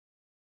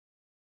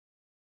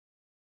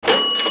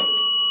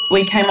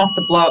We came off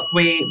the block.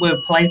 We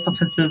were police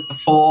officers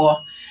before.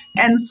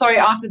 And so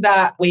after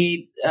that,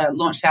 we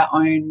launched our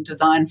own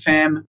design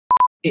firm.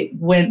 It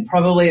went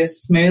probably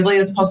as smoothly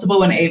as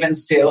possible, and even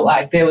still,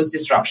 like, there was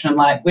disruption.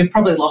 Like, we've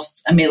probably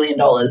lost $1 million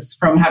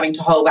from having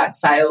to hold back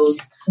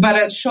sales. But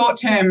it's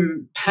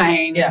short-term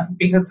pain,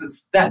 because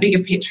it's that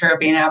bigger picture of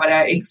being able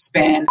to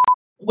expand.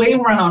 We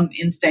run on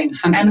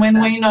instinct. 100%. And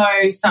when we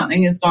know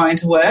something is going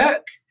to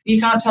work,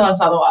 you can't tell us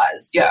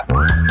otherwise. Yeah.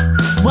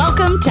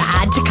 Welcome to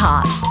Add to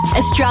Cart,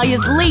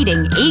 Australia's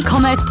leading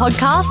e-commerce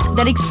podcast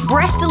that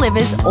express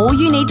delivers all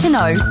you need to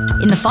know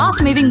in the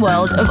fast-moving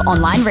world of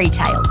online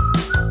retail.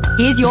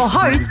 Here's your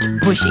host,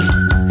 Bushy.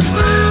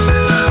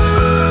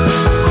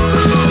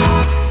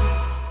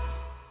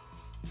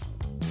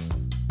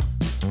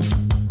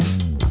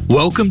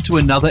 Welcome to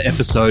another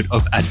episode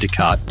of Add to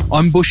Cart.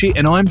 I'm Bushy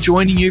and I'm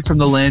joining you from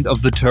the land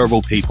of the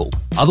Turrbal people,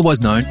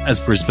 otherwise known as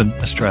Brisbane,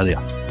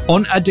 Australia.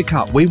 On Add to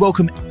Cart, we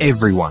welcome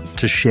everyone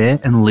to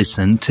share and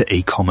listen to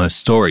e-commerce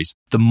stories.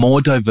 The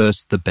more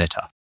diverse, the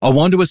better. I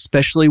want to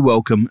especially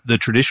welcome the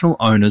traditional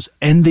owners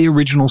and the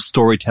original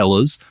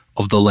storytellers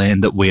of the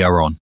land that we are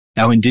on,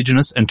 our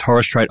Indigenous and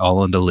Torres Strait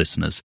Islander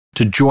listeners,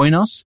 to join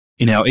us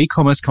in our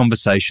e-commerce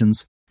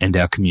conversations and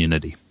our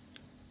community.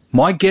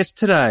 My guest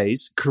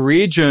today's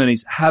career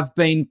journeys have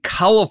been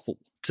colourful,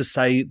 to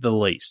say the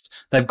least.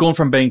 They've gone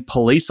from being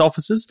police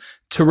officers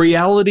to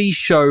reality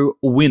show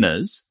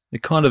winners. They're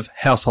kind of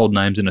household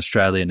names in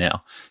Australia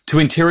now, to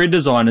interior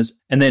designers,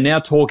 and they're now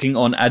talking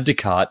on Add to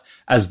Cart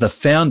as the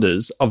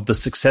founders of the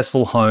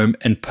successful home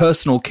and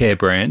personal care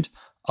brand,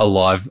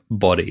 al.ive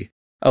Body.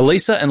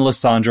 Elisa and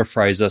Lysandra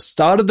Fraser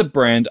started the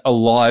brand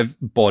al.ive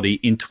Body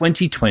in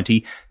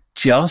 2020,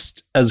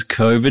 just as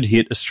COVID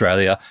hit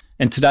Australia,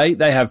 and today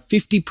they have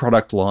 50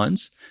 product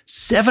lines,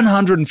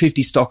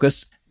 750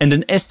 stockists, and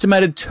an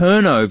estimated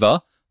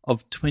turnover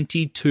of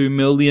 $22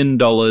 million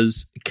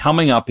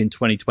coming up in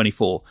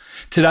 2024.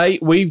 Today,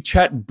 we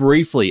chat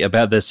briefly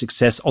about their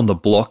success on the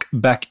block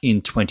back in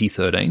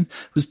 2013. It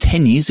was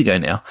 10 years ago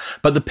now,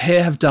 but the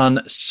pair have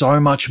done so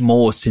much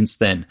more since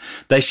then.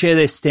 They share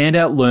their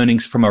standout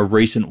learnings from a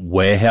recent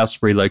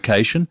warehouse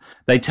relocation.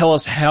 They tell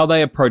us how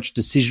they approach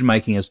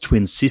decision-making as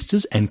twin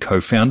sisters and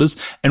co-founders,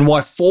 and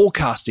why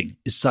forecasting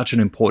is such an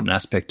important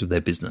aspect of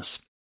their business.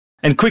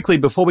 And quickly,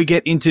 before we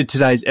get into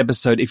today's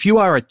episode, if you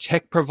are a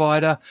tech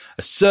provider,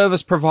 a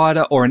service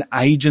provider, or an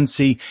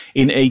agency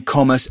in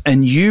e-commerce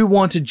and you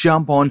want to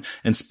jump on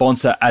and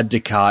sponsor Add to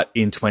Cart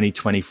in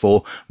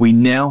 2024, we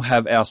now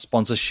have our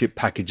sponsorship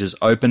packages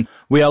open.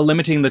 We are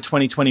limiting the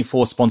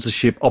 2024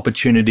 sponsorship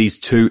opportunities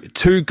to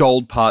 2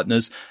 gold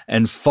partners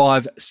and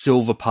 5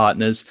 silver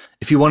partners.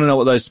 If you want to know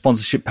what those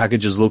sponsorship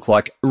packages look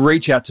like,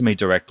 reach out to me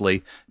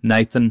directly,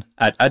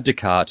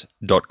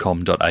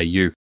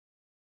 nathan@addtocart.com.au.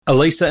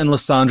 Elisa and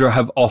Lysandra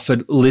have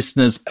offered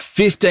listeners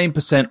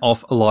 15%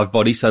 off al.ive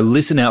Body, so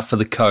listen out for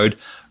the code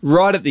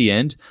right at the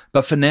end.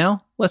 But for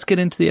now, let's get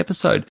into the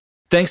episode.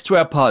 Thanks to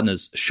our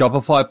partners,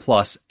 Shopify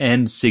Plus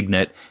and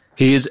Signet,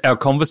 here's our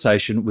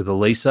conversation with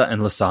Elisa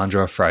and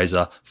Lysandra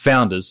Fraser,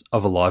 founders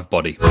of al.ive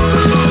Body.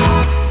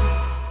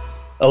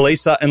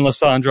 Elisa and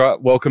Lysandra,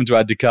 welcome to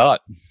Add to Cart.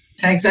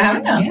 Thanks for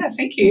having us. Yeah,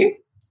 thank you.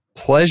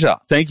 Pleasure.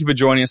 Thank you for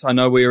joining us. I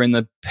know we are in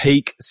the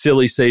peak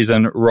silly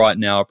season right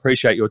now. I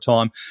appreciate your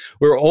time.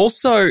 We're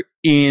also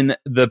in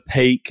the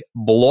peak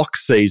block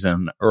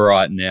season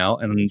right now,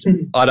 and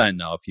I don't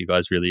know if you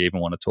guys really even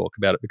want to talk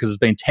about it because it's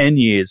been 10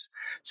 years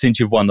since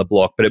you've won the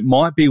block, but it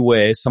might be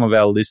where some of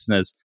our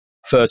listeners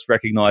first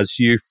recognize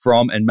you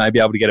from and may be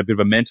able to get a bit of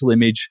a mental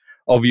image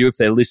of you if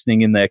they're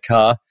listening in their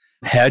car.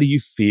 How do you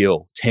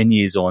feel 10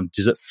 years on?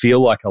 Does it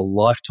feel like a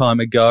lifetime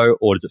ago,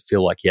 or does it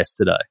feel like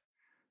yesterday?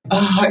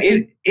 Oh,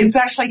 it's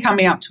actually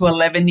coming up to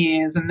 11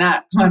 years, and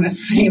that kind of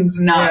seems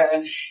nuts.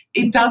 Yeah.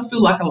 It does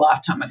feel like a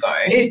lifetime ago.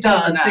 It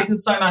does,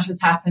 because so much has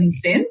happened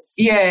since.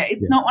 Yeah,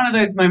 it's not one of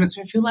those moments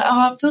where I feel like,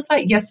 it feels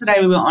like yesterday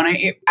we were on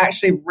it. It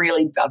actually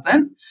really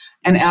doesn't.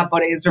 And our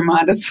bodies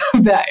remind us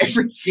of that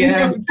every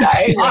single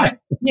day. I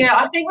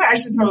think we're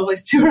actually probably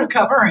still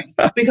recovering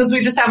because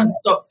we just haven't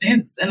stopped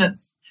since, and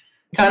it's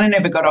kind of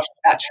never got off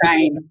that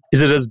train.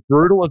 Is it as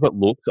brutal as it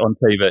looks on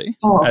TV?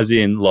 As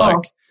in,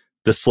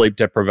 the sleep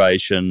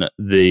deprivation,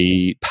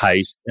 the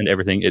pace and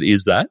everything, it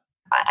is that?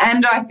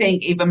 And I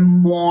think even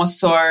more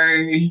so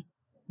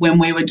when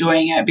we were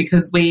doing it,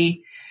 because the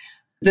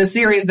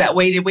series that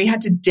we did, we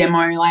had to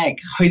demo like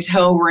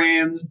hotel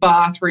rooms,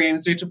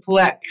 bathrooms. We had to pull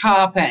out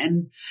carpet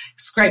and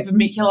scrape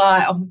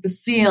vermiculite off of the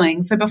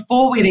ceiling. So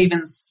before we'd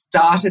even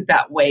started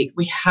that week,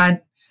 we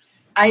had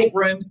 8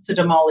 rooms to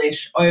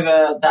demolish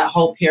over that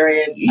whole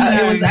period.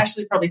 It was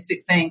actually probably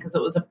 16 because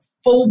it was a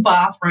full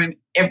bathroom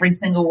every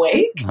single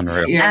week.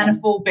 Unreal. And a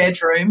full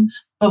bedroom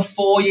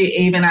before you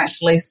even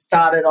actually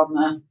started on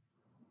the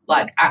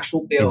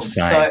actual build.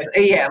 Insane. So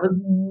it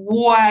was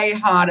way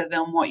harder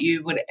than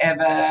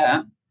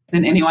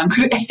anyone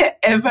could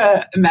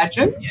ever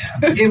imagine. Yeah.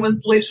 It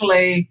was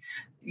literally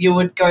you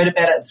would go to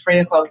bed at 3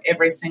 o'clock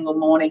every single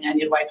morning and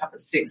you'd wake up at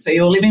 6. So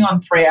you were living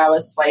on 3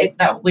 hours sleep.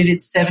 That we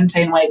did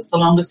 17 weeks, the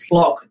longest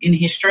block in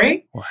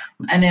history. Wow.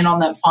 And then on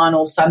that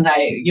final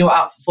Sunday, you were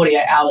up for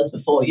 48 hours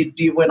before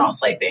you were not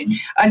sleeping.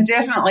 I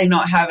definitely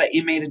not have it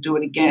in me to do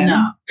it again.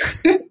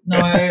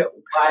 No way.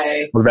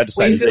 What about to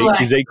say,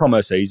 is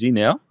e-commerce easy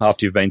now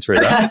after you've been through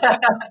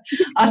that?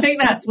 I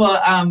think that's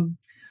what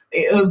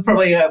it was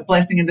probably a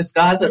blessing in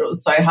disguise that it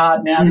was so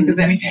hard now because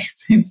anything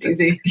seems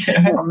easy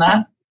from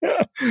that.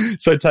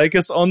 So take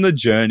us on the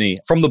journey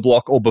from the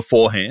block or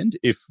beforehand,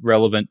 if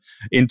relevant,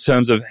 in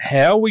terms of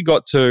how we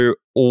got to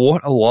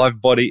what al.ive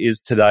Body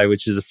is today,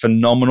 which is a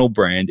phenomenal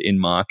brand in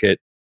market,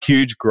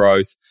 huge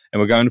growth, and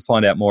we're going to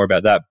find out more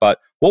about that. But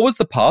what was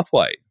the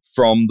pathway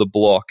from the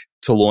block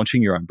to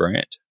launching your own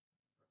brand?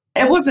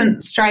 It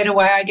wasn't straight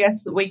away, I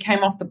guess. We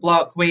came off the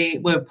block. We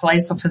were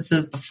police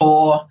officers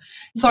before.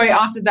 So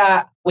after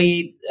that,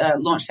 we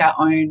launched our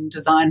own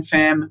design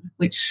firm,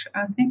 which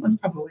I think was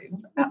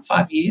about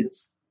 5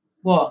 years.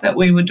 What? That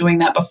we were doing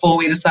that before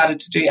we decided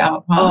to do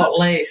Albert Park. Oh, at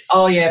least.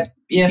 Oh, yeah.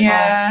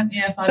 Yeah.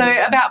 5 So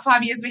years. about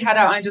 5 years we had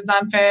our own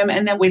design firm,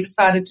 and then we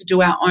decided to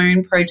do our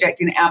own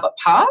project in Albert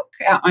Park,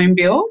 our own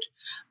build,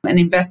 an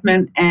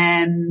investment.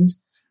 And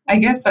I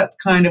guess that's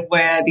kind of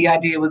where the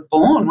idea was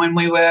born when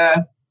we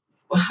were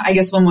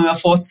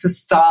forced to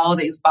style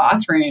these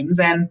bathrooms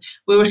and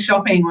we were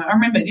shopping.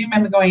 Do you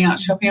remember going out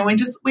shopping and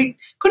we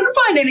couldn't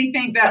find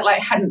anything that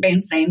hadn't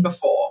been seen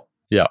before.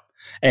 Yeah.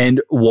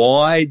 And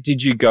why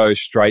did you go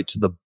straight to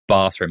the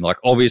bathroom?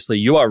 Obviously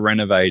you are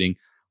renovating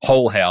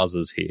whole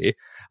houses here,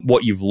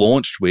 what you've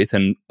launched with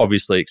and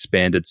obviously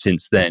expanded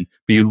since then,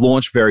 but you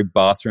launched very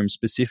bathroom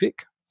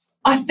specific.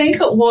 I think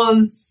it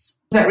was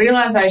that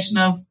realisation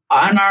of,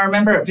 and I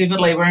remember it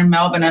vividly, we're in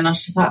Melbourne and I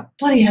was just like,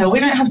 bloody hell, we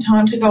don't have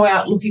time to go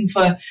out looking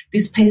for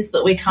this piece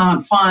that we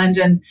can't find.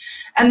 And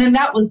then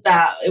that was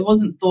that. It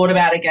wasn't thought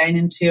about again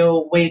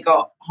until we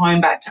got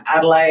home back to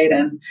Adelaide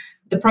and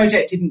the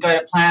project didn't go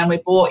to plan. We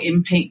bought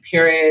in peak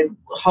period,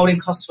 holding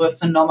costs were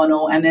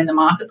phenomenal, and then the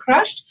market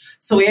crashed.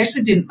 So we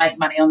actually didn't make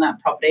money on that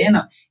property.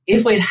 And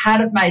if we'd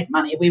have made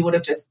money, we would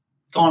have just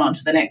gone on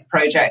to the next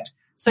project.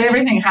 So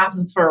everything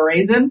happens for a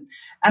reason.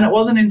 And it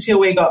wasn't until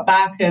we got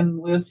back and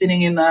we were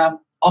sitting in the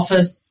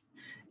office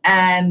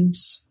and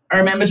I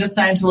remember just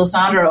saying to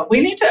Lysandra,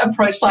 we need to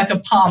approach a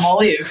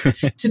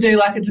Palmolive to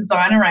do a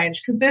designer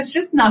range because there's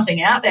just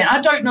nothing out there. And I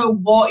don't know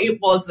what it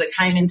was that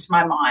came into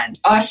my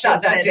mind. I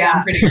shut that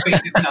down pretty quick,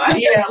 didn't I?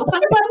 Yeah. Lysandra's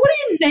like, what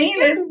do you mean?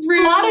 It's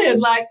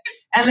flooded.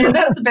 And then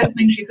that's the best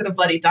thing she could have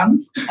bloody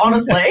done,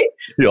 honestly.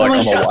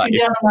 Someone shuts me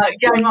down, I'm like,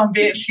 game on,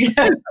 bitch.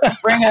 Yeah,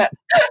 bring it.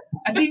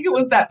 I think it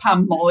was that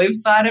Palmolive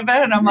side of it.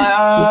 And I'm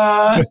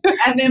like,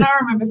 And then I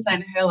remember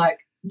saying to her,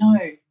 no,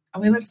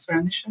 are we allowed to swear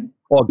on this show?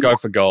 Well, go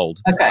for gold.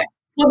 Okay.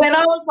 Well, then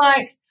I was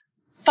like,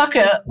 fuck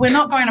it. We're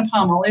not going to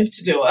Palmolive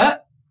to do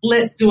it.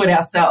 Let's do it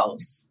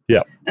ourselves.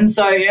 Yeah. And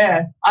so,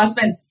 I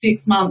spent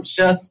 6 months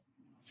just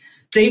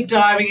deep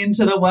diving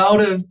into the world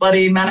of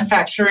bloody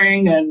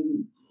manufacturing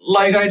and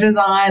logo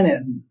design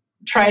and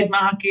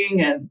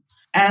trademarking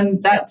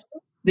and that's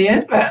the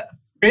end of it,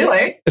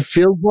 really. It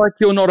feels like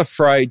you're not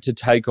afraid to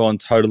take on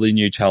totally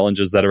new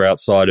challenges that are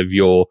outside of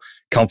your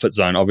comfort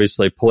zone.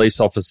 Obviously, police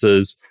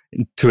officers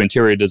to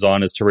interior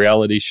designers to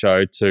reality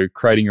show to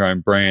creating your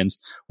own brands.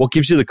 What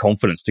gives you the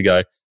confidence to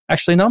go,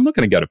 actually, no, I'm not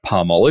going to go to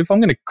Palmolive.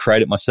 I'm going to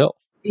create it myself?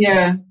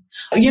 Yeah.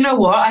 You know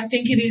what? I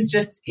think it is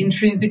just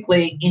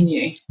intrinsically in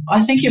you.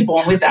 I think you're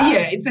born with that.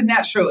 Yeah, it's a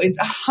natural. It's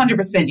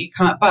 100% you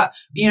can't. But,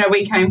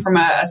 we came from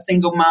a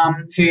single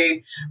mum who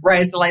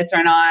raised Elisa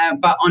and I,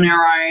 but on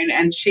her own.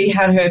 And she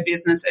had her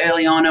business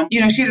early on.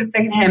 And, she had a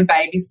secondhand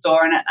baby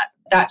store. And at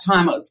that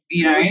time it was,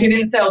 she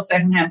didn't sell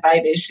secondhand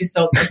babies. She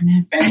sold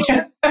secondhand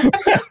furniture.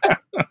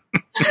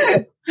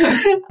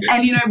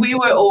 And, we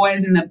were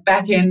always in the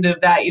back end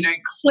of that,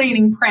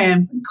 cleaning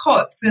prams and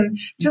cots and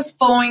just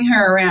following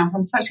her around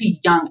from such a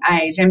young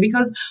age. And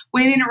because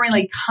we didn't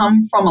really come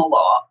from a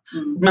lot,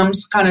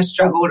 Mum's kind of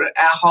struggled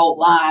our whole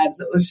lives.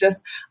 It was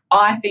just,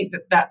 I think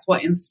that's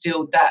what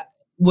instilled that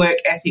work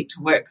ethic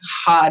to work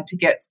hard to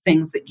get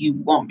things that you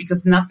want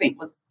because nothing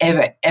was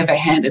ever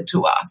handed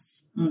to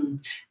us.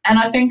 And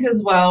I think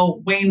as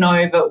well, we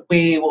know that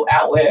we will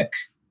outwork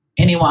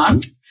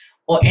anyone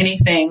or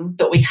anything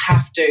that we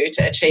have to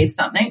achieve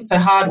something. So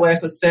hard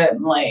work was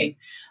certainly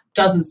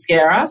doesn't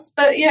scare us.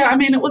 But,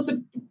 it was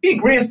a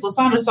big risk.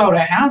 Lysandra sold her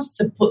house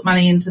to put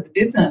money into the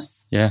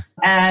business. Yeah.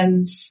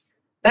 And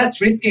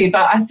that's risky.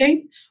 But I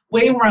think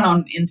we run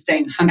on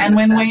instinct. 100%. And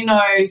when we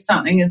know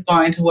something is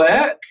going to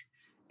work,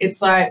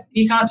 it's like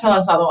you can't tell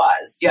us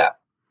otherwise. Yeah.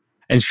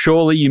 And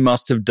surely you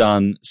must have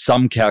done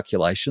some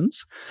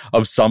calculations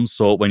of some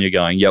sort when you're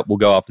going, yep, we'll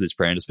go after this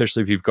brand,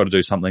 especially if you've got to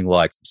do something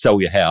like sell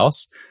your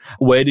house.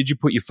 Where did you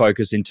put your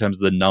focus in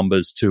terms of the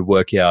numbers to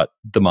work out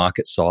the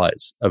market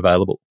size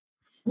available?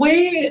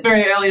 We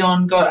very early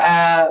on got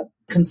a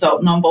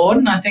consultant on board,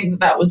 and I think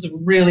that was a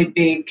really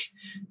big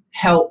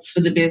help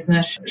for the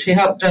business. She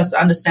helped us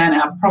understand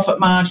our profit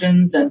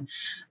margins and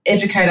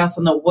educate us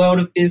on the world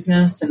of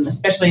business and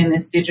especially in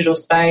this digital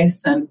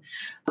space. And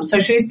So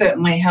she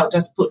certainly helped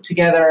us put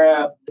together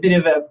a bit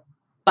of a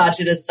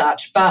budget as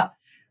such. But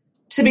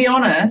to be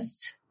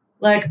honest,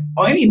 like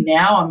only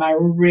now am I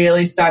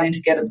really starting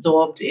to get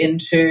absorbed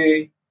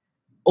into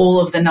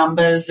all of the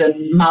numbers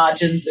and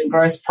margins and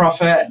gross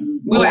profit.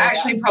 And we were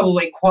actually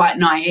probably quite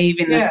naive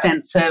in the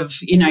sense of,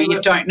 you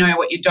don't know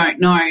what you don't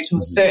know to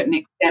a certain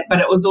extent, but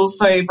it was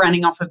also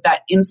running off of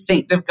that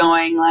instinct of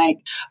going like,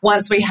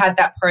 once we had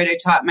that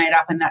prototype made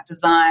up and that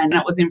design and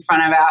it was in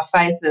front of our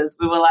faces,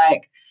 we were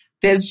like,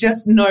 there's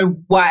just no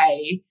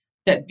way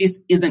that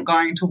this isn't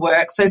going to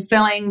work. So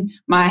selling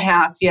my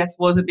house, yes,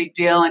 was a big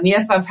deal. And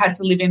yes, I've had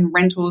to live in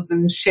rentals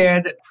and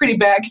shared pretty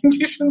bad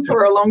conditions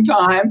for a long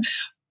time.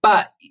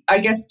 But I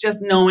guess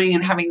just knowing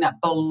and having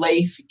that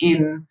belief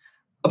in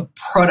a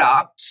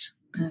product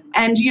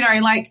and,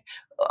 like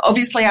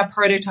obviously our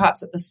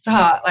prototypes at the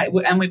start,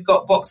 and we've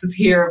got boxes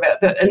here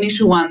about the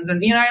initial ones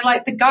and,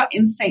 like the gut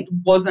instinct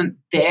wasn't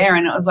there.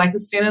 And it was like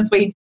as soon as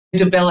we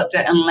developed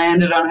it and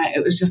landed on it,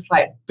 it was just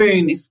like,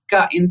 boom, this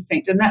gut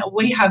instinct. And that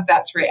we have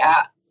that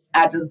throughout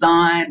our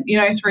design,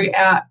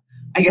 throughout,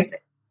 I guess,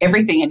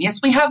 everything. And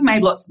yes, we have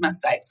made lots of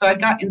mistakes. So our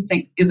gut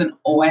instinct isn't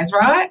always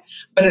right,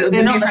 but it was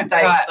they're a not different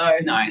mistakes type. though.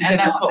 No, and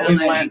that's what we've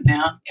learned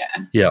now.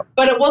 Yeah.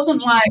 But it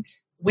wasn't like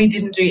we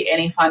didn't do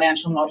any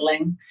financial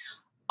modelling.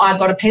 I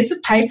got a piece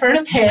of paper and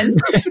a pen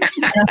and I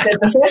said,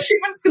 the first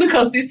shipment's going to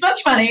cost this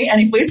much money.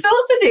 And if we sell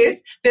it for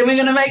this, then we're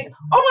going to make,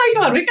 oh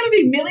my God, we're going to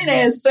be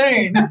millionaires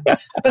soon. But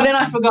then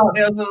I forgot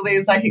there was all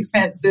these like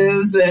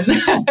expenses and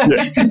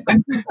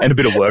and a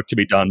bit of work to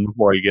be done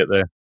before you get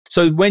there.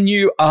 So when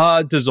you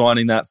are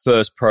designing that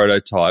first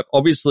prototype,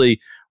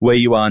 obviously where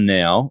you are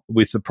now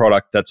with the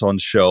product that's on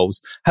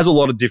shelves has a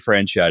lot of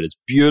differentiators,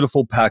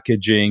 beautiful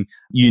packaging,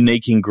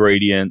 unique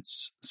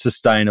ingredients,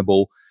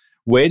 sustainable.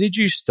 Where did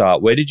you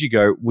start? Where did you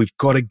go? We've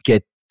got to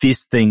get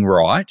this thing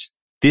right,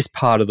 this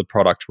part of the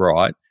product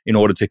right in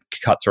order to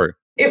cut through.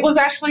 It was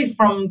actually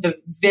from the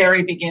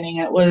very beginning.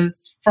 It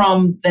was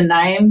from the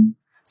name.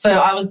 So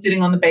I was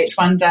sitting on the beach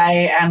one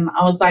day and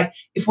I was like,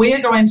 if we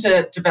are going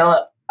to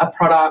develop a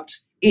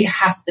product, it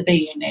has to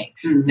be unique.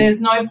 Mm-hmm. There's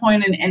no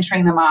point in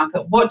entering the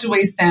market. What do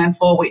we stand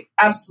for? We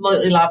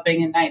absolutely love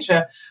being in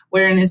nature.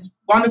 We're in this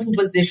wonderful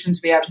position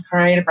to be able to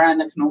create a brand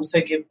that can also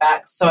give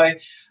back. So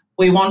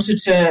we wanted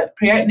to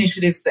create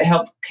initiatives that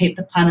help keep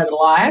the planet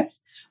alive.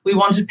 We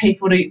wanted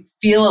people to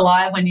feel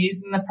alive when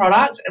using the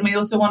product. And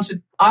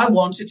I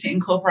wanted to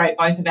incorporate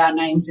both of our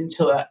names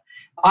into it.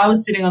 I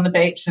was sitting on the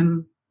beach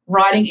and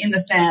writing in the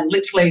sand,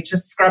 literally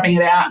just scrubbing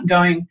it out and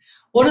going,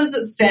 what does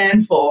it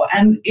stand for?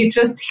 And it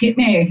just hit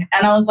me.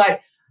 And I was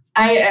like,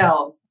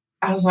 AL.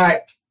 I was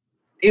like,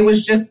 it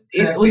was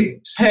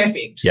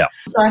perfect. Yeah.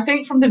 So I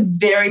think from the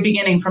very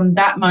beginning, from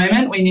that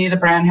moment, we knew the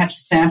brand had to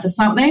stand for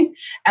something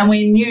and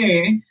we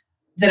knew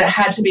that it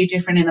had to be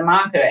different in the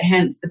market,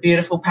 hence the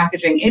beautiful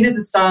packaging. It is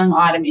a styling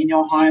item in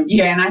your home.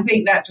 Yeah, and I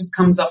think that just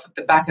comes off of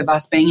the back of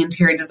us being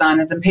interior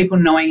designers and people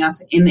knowing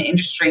us in the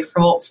industry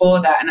for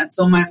that. And it's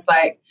almost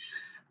like,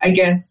 I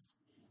guess,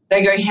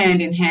 they go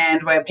hand in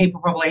hand where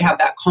people probably have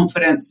that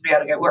confidence to be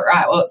able to go,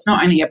 well, it's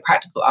not only a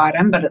practical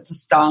item, but it's a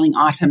styling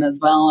item as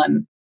well.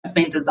 And it's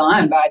been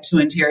designed by 2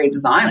 interior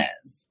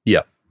designers.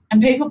 Yeah. And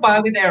people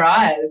buy with their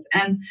eyes.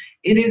 And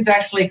it is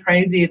actually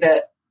crazy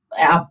that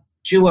our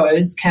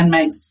duos can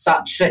make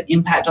such an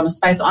impact on the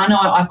space. I know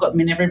I've got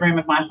them in every room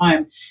of my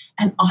home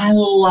and I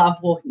love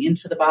walking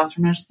into the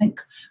bathroom. I just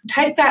think,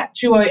 take that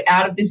duo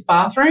out of this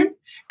bathroom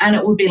and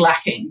it would be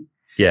lacking.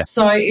 Yeah.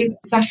 So it's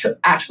such an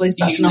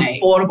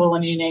affordable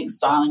and unique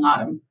styling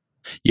item.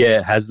 Yeah,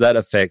 it has that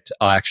effect.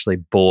 I actually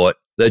bought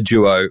the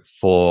duo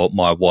for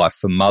my wife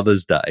for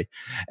Mother's Day.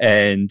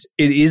 And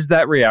it is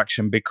that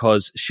reaction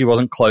because she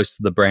wasn't close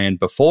to the brand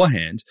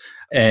beforehand.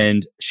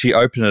 And she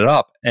opened it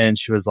up and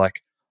she was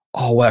like,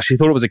 oh, wow, she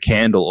thought it was a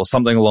candle or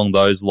something along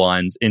those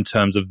lines in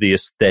terms of the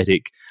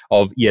aesthetic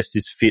of, yes,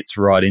 this fits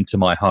right into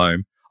my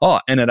home. Oh,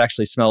 and it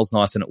actually smells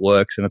nice and it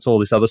works and it's all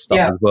this other stuff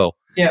as well.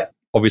 Yeah.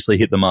 Obviously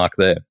hit the mark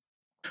there.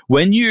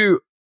 When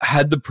you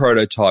had the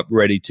prototype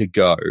ready to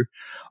go,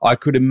 I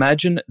could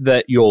imagine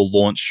that your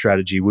launch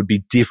strategy would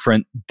be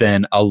different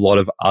than a lot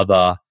of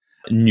other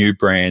new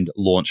brand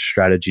launch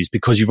strategies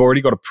because you've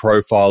already got a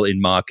profile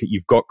in market,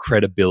 you've got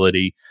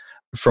credibility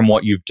from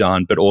what you've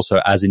done, but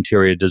also as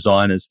interior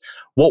designers.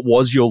 What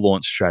was your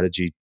launch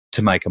strategy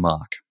to make a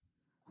mark?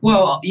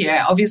 Well,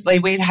 yeah, obviously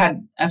we'd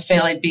had a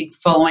fairly big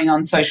following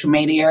on social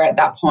media at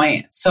that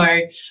point. So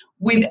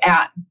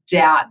without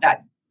doubt,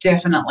 that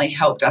definitely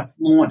helped us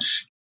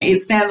launch. It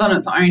stands on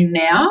its own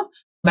now,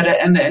 but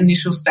in the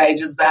initial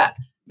stages, that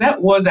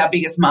was our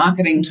biggest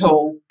marketing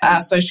tool,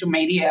 our social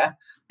media,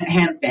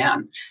 hands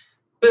down.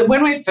 But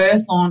when we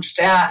first launched,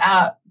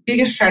 our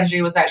biggest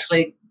strategy was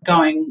actually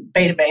going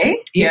B2B.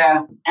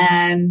 Yeah.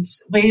 And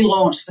we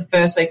launched the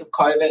first week of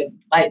COVID,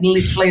 like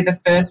literally the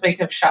first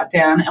week of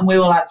shutdown. And we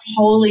were like,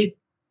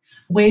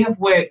 we have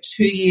worked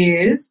 2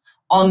 years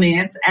on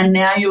this. And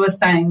now you were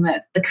saying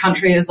that the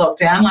country is locked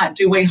down. Like,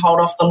 do we hold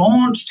off the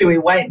launch? Do we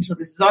wait until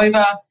this is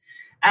over?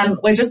 And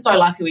we're just so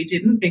lucky we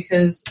didn't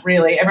because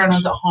really everyone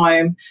was at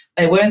home.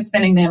 They weren't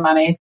spending their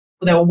money.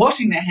 they were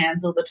washing their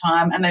hands all the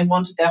time and they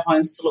wanted their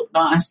homes to look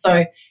nice.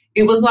 So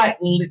it was like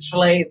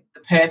literally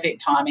the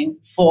perfect timing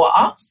for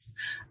us.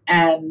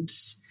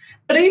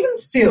 But even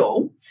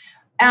still,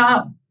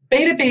 our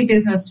B2B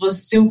business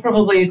was still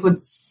probably a good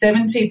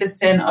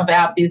 70% of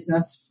our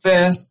business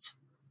first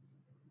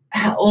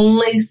at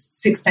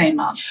least 16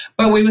 months.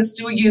 But we were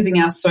still using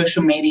our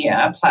social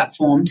media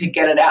platform to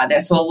get it out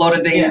there. So a lot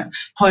of these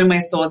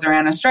homeware stores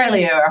around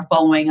Australia are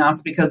following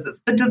us because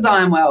it's the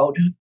design world.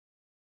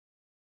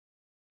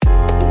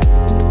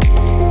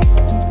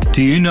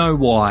 Do you know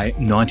why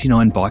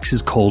 99 Bikes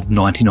is called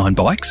 99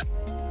 Bikes?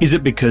 Is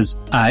it because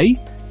A,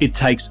 it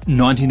takes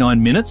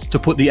 99 minutes to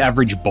put the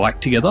average bike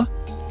together?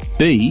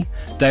 B,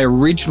 they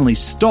originally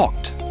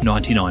stocked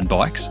 99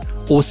 bikes?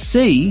 Or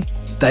C,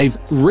 they've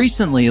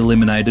recently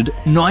eliminated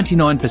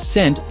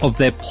 99% of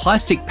their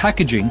plastic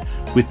packaging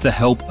with the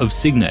help of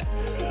Signet?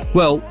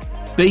 Well,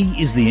 B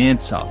is the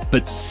answer,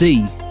 but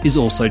C is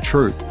also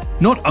true.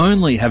 Not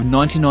only have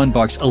 99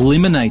 Bikes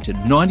eliminated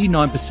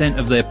 99%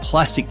 of their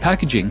plastic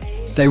packaging,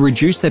 they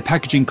reduced their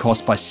packaging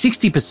cost by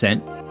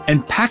 60%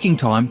 and packing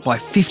time by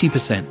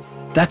 50%.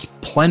 That's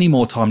plenty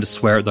more time to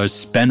swear at those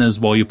spanners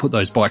while you put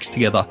those bikes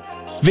together.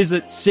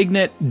 Visit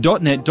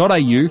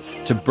signet.net.au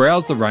to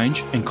browse the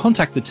range and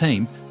contact the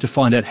team to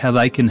find out how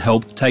they can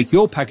help take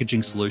your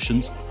packaging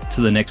solutions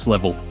to the next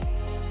level.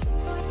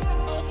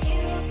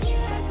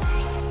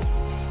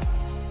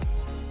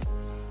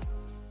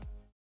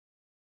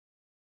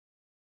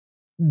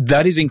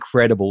 That is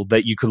incredible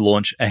that you could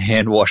launch a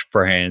hand wash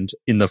brand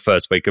in the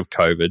first week of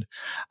COVID.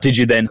 Did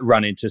you then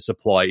run into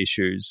supply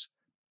issues?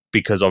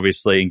 Because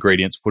obviously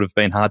ingredients would have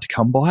been hard to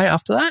come by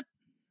after that?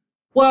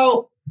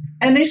 Well,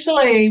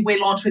 initially we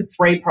launched with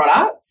 3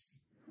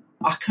 products.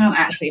 I can't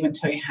actually even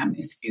tell you how many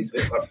SKUs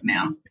we've got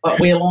now, but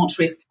we launched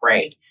with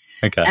 3.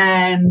 Okay.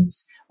 And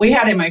we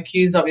had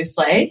MOQs,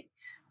 obviously.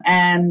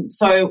 And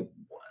so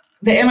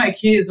the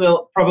MOQs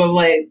were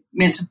probably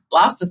meant to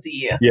last us a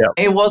year. Yeah.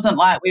 It wasn't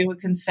like we were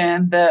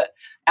concerned that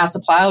our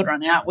supply would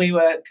run out. We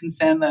were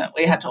concerned that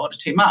we had to order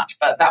too much,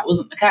 but that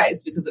wasn't the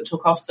case because it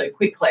took off so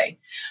quickly.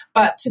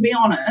 But to be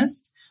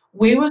honest,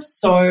 we were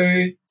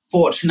so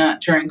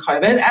fortunate during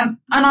COVID. And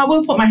I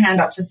will put my hand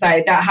up to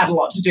say that had a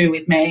lot to do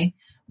with me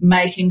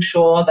making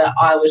sure that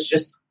I was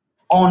just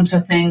onto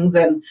things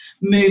and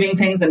moving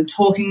things and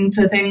talking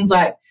to things.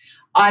 Like,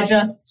 I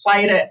just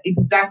played it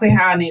exactly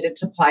how I needed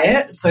to play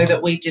it so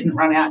that we didn't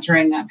run out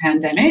during that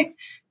pandemic.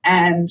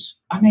 And,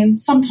 I mean,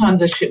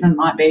 sometimes a shipment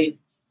might be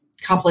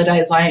a couple of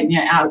days late and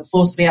you're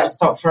forced to be out of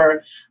stock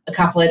for a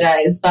couple of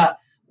days, but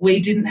we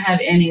didn't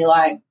have any,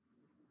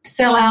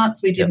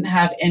 sellouts. We didn't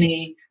have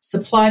any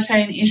supply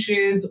chain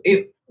issues.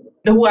 It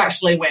all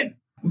actually went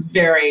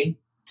very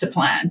to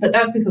plan, but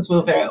that's because we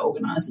were very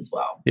organised as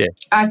well. Yeah,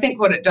 I think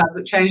what it does,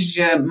 it changes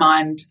your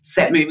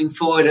mindset moving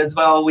forward as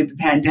well with the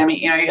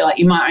pandemic.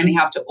 You might only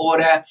have to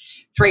order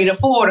 3 to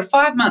 4 to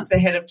 5 months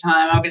ahead of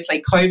time.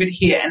 Obviously, COVID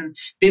hit and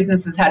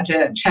businesses had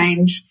to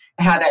change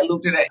how they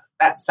looked at it,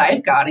 that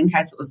safeguard in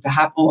case it was to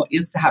happen or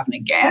is to happen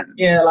again.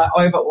 Yeah, like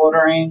over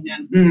ordering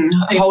and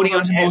holding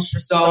on to more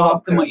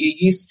stock than what you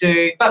used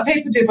to. But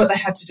people did what they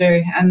had to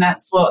do, and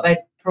that's what they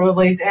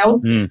probably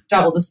held,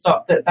 double the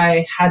stock that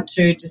they had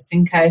to just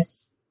in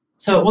case.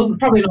 So it wasn't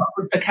probably not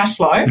good for cash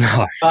flow.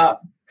 No. But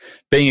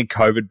being a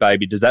COVID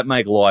baby, does that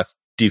make life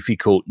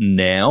difficult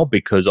now?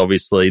 Because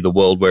obviously the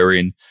world we're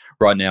in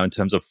right now in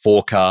terms of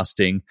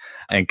forecasting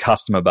and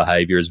customer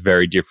behaviour is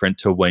very different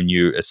to when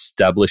you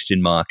established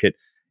in market.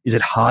 Is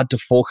it hard to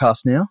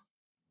forecast now?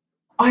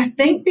 I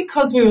think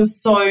because we were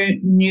so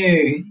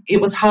new,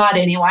 it was hard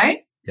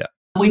anyway. Yeah.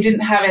 We didn't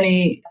have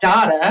any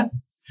data,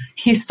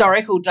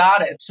 historical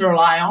data to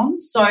rely on.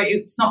 So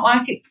it's not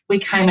like we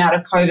came out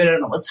of COVID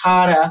and it was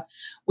harder.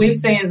 We've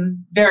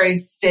seen very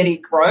steady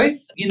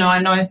growth. I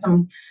know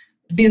some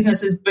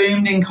businesses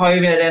boomed in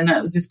COVID and it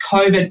was this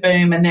COVID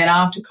boom, and then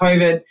after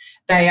COVID,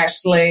 they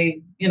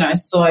actually,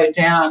 slowed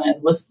down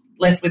and was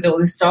left with all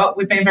this stock.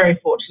 We've been very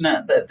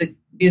fortunate that the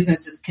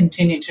businesses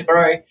continue to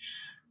grow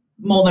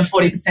more than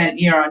 40%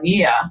 year on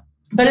year.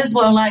 But as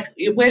well,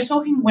 we're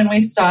talking when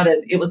we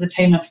started, it was a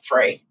team of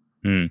 3.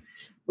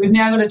 We've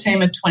now got a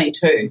team of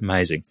 22.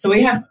 Amazing. So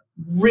we have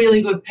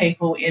really good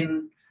people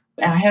in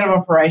our head of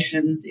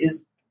operations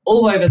is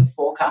all over the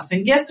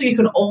forecasting. Yes, you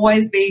can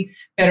always be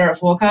better at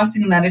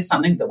forecasting, and that is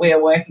something that we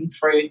are working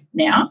through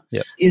now,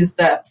 is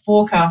that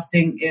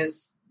forecasting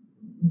is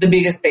the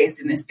biggest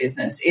beast in this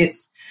business.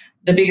 It's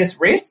the biggest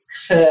risk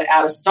for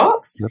out of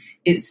stocks. Yep.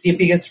 It's your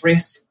biggest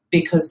risk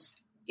because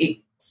it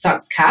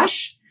sucks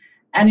cash.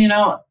 And,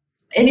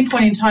 any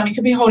point in time, you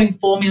could be holding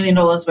 $4 million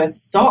worth of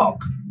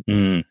stock.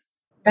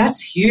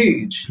 That's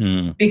huge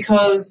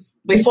because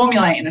we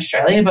formulate in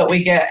Australia, but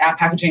we get our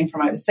packaging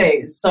from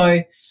overseas.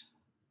 So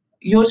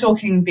you're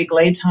talking big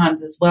lead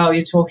times as well.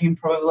 You're talking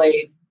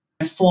probably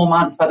 4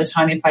 months by the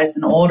time you place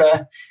an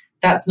order.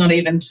 That's not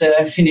even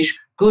to finish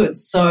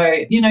goods. So,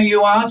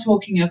 you are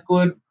talking a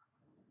good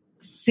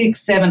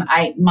 6, 7,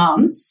 8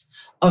 months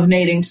of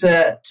needing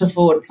to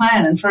forward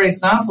plan. And for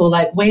example,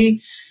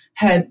 we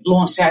had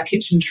launched our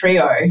kitchen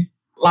trio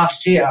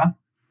last year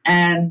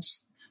and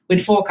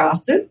we'd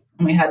forecasted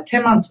and we had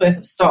 10 months worth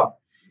of stock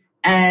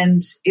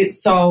and it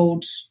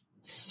sold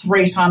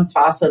 3 times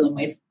faster than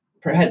we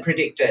had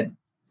predicted.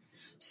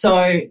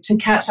 So to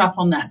catch up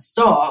on that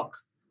stock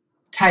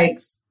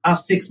takes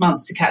us 6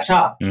 months to catch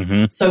up.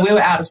 Mm-hmm. So we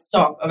were out of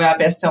stock of our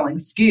best-selling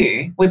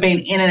SKU. We've been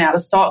in and out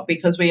of stock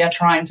because we are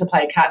trying to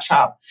play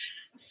catch-up.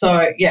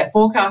 So, yeah,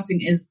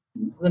 forecasting is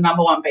the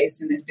number one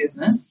beast in this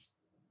business.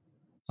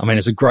 I mean,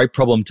 it's a great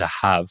problem to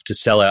have, to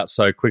sell out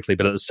so quickly,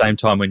 but at the same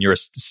time, when you're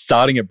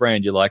starting a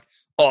brand, you're like,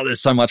 oh,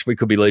 there's so much we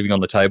could be leaving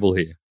on the table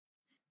here.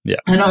 Yeah.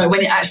 I know,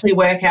 when you actually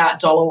work out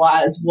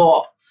dollar-wise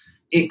what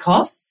it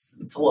costs,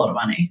 it's a lot of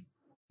money.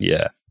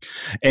 Yeah.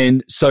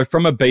 And so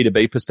from a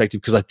B2B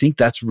perspective, because I think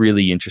that's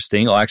really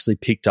interesting, I actually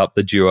picked up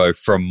the Duo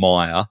from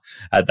Maya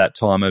at that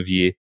time of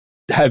year.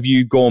 Have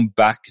you gone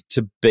back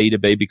to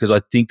B2B? Because I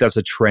think that's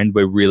a trend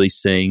we're really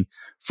seeing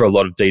for a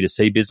lot of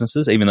D2C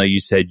businesses, even though you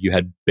said you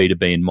had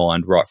B2B in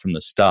mind right from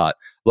the start.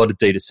 A lot of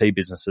D2C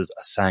businesses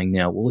are saying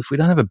now, well, if we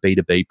don't have a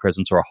B2B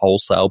presence or a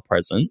wholesale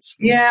presence.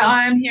 Yeah,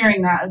 I am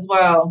hearing that as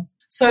well.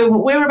 So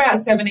we were about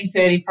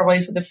 70-30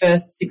 probably for the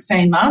first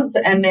 16 months,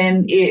 and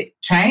then it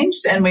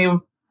changed and we were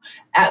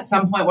at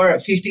some point we're at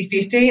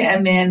 50-50,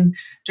 and then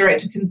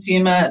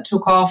direct-to-consumer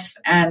took off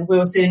and we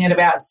were sitting at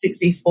about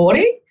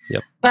 60-40.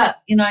 Yep. But,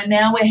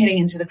 now we're heading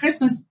into the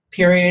Christmas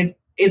period.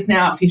 It's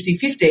now at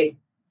 50-50.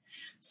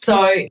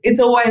 So it's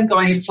always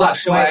going to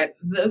fluctuate.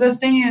 The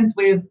thing is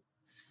with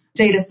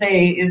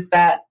D2C is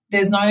that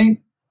there's no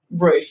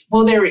roof.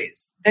 Well, there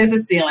is. There's a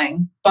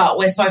ceiling, but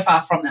we're so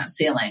far from that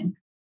ceiling.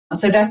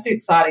 So that's the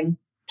exciting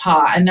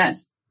part, and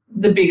that's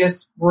the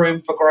biggest room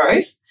for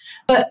growth.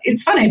 But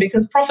it's funny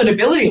because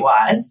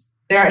profitability-wise,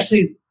 they're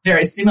actually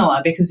very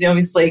similar because you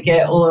obviously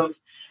get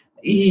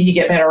you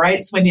get better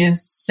rates when you're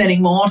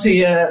sending more to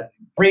your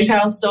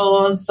retail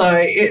stores.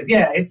 So,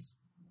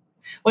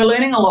 we're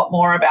learning a lot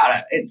more about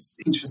it. It's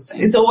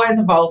interesting. It's always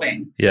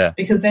evolving. Yeah.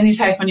 Because then you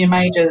take on your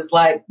majors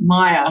like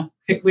Maya,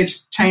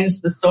 which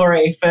changed the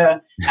story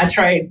for our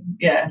trade.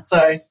 Yeah,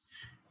 so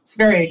it's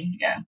very,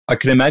 I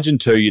can imagine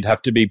too, you'd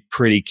have to be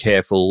pretty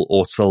careful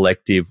or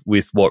selective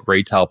with what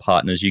retail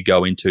partners you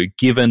go into,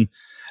 given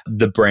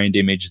the brand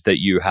image that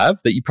you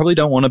have, that you probably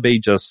don't want to be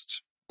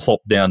just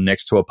plopped down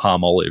next to a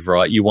palm olive,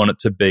 right? You want it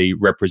to be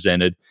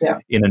represented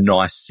in a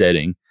nice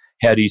setting.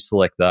 How do you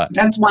select that?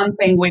 That's one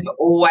thing we've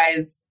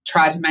always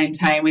tried to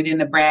maintain within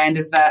the brand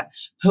is that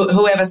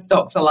whoever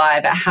stocks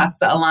al.ive, it has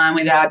to align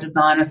with our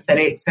design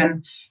aesthetics.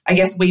 And I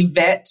guess we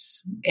vet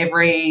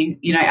every,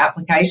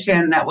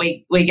 application that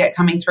we get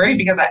coming through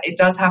because it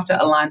does have to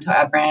align to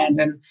our brand.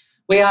 And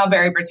we are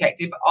very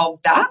protective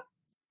of that.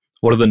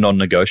 What are the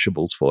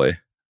non-negotiables for you?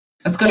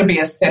 It's got to be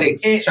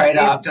aesthetics straight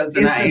up,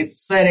 doesn't it? It's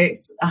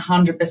aesthetics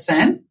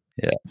 100%.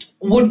 Yeah.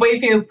 Would we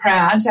feel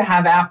proud to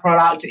have our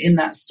product in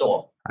that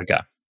store? Okay.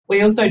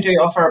 We also do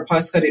offer a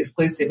postcode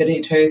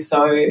exclusivity too,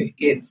 so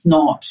it's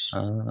not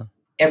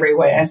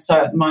everywhere.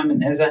 So at the moment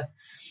there's a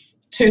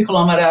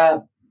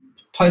 2-kilometre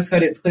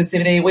postcode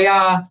exclusivity. We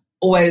are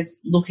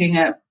always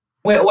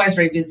we're always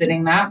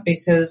revisiting that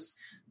because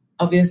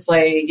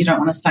obviously you don't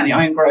want to stunt your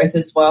own growth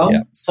as well.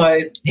 Yeah. So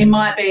it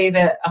might be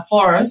that a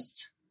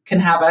florist can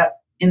have it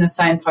in the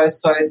same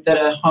postcode that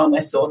a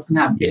homeware stores can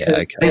have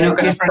because they're not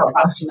different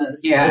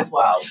customers as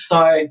well.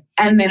 So,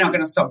 and they're not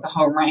going to stock the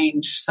whole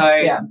range. So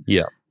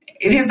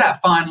it is that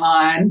fine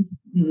line.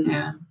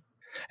 Yeah.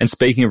 And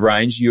speaking of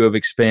range, you have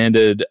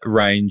expanded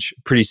range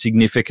pretty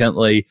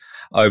significantly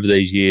over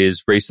these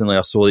years. Recently,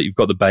 I saw that you've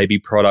got the baby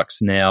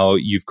products now.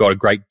 You've got a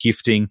great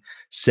gifting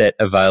set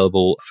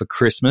available for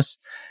Christmas.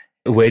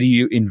 Where do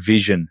you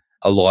envision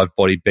al.ive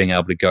Body being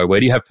able to go?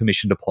 Where do you have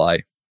permission to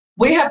play?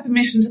 We have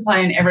permission to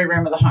play in every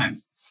room of the home.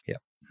 Yeah.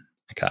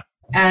 Okay.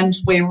 And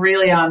we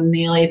really are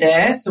nearly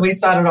there. So we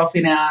started off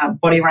in our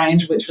body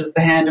range, which was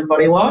the hand and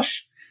body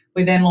wash.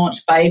 We then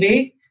launched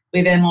baby.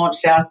 We then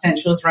launched our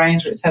essentials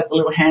range, which has a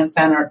little hand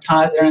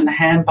sanitizer and the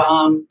hand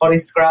balm body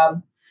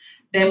scrub.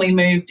 Then we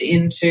moved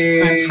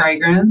into home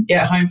fragrance.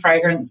 Yeah, home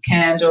fragrance,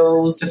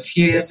 candles,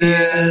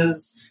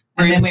 diffusers,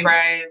 and then we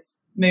sprays.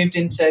 Moved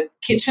into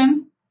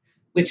kitchen,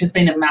 which has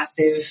been a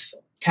massive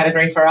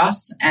category for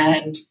us.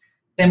 And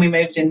then we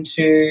moved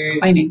into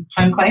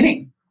home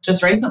cleaning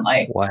just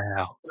recently.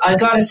 Wow. I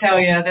got to tell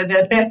you, they're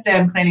the best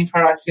damn cleaning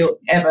products you'll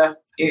ever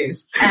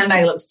use. And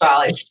they look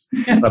stylish.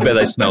 I bet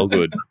they smell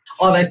good.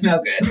 Oh, they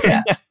smell good.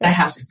 Yeah, they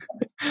have to smell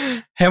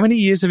good. How many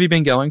years have you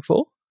been going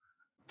for?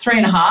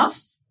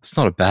 3.5. It's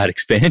not a bad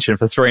expansion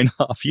for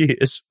 3.5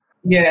 years.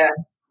 Yeah.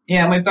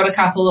 Yeah, and we've got a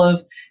couple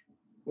of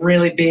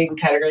really big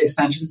category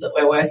expansions that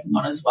we're working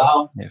on as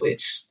well,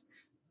 which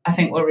I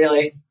think will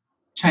really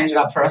change it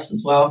up for us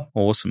as well.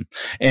 Awesome.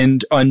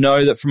 And I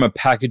know that from a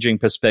packaging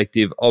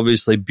perspective,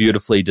 obviously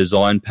beautifully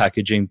designed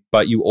packaging,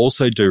 but you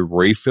also do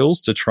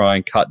refills to try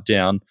and cut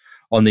down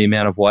on the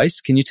amount of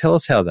waste. Can you tell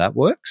us how that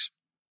works?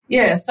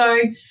 Yeah, so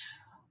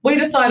we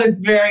decided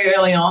very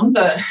early on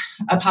that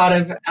a part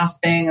of us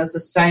being a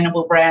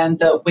sustainable brand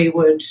that we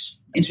would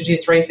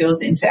introduce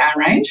refills into our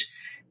range.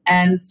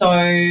 And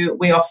so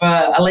we offer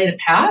a litre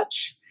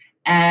pouch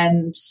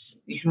and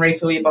you can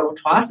refill your bottle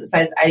twice. It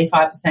says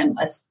 85%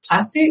 less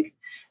plastic.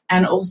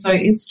 And also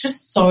it's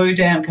just so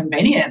damn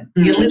convenient.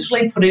 You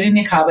literally put it in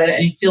your cupboard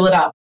and you fill it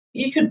up.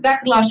 That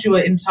could last you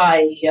an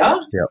entire year.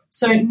 Yep.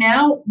 So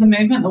now the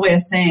movement that we're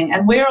seeing,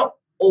 and we're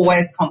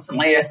always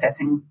constantly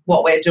assessing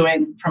what we're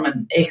doing from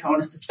an eco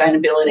and a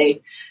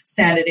sustainability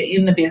standard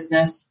in the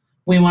business.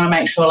 We want to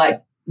make sure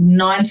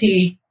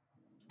 98%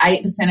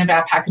 of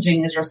our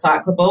packaging is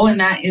recyclable, and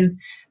that is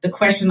the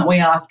question that we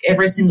ask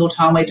every single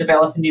time we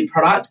develop a new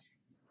product.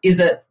 Is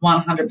it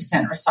 100%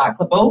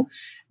 recyclable?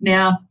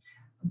 Now,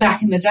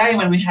 back in the day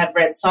when we had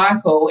Red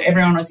Cycle,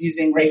 everyone was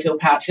using refill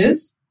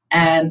pouches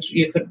and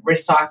you could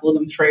recycle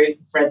them through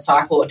Red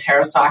Cycle or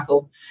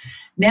TerraCycle.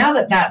 Now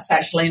that that's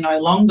actually no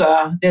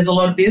longer, there's a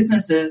lot of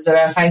businesses that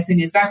are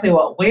facing exactly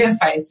what we're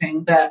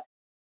facing, that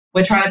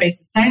we're trying to be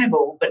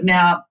sustainable, but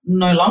now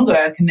no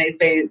longer can these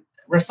be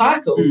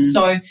recycled.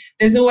 So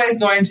there's always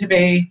going to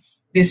be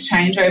this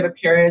changeover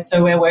period.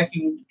 So we're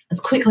working as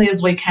quickly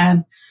as we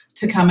can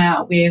to come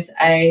out with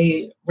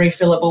a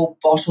refillable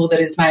bottle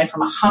that is made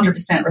from 100%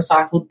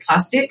 recycled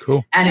plastic.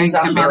 Cool. And is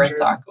 100% can be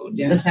recycled.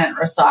 Yeah.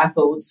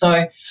 recycled.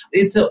 So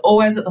it's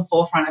always at the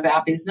forefront of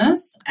our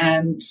business,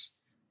 and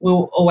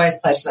we'll always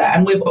pledge that.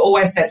 And we've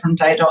always said from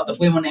day dot that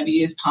we will never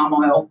use palm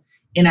oil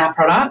in our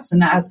products,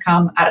 and that has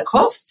come at a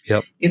cost.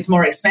 Yep. It's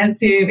more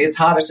expensive, it's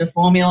harder to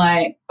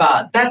formulate,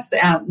 but that's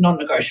our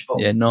non-negotiable.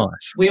 Yeah,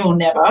 nice. We will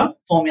never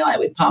formulate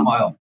with palm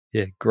oil.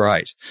 Yeah,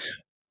 great.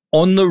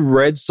 On the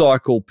Red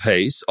Cycle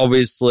piece,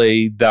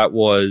 obviously that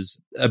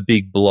was a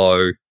big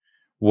blow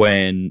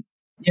when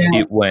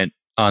it went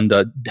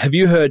under. Have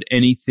you heard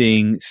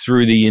anything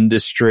through the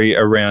industry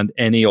around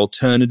any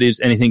alternatives,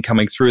 anything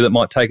coming through that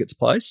might take its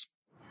place?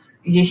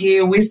 You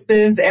hear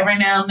whispers every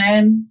now and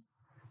then,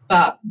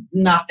 but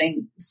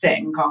nothing set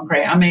in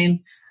concrete. I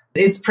mean,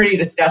 it's pretty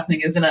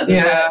disgusting, isn't it?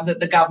 That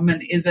the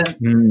government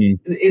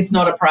it's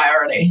not a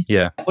priority.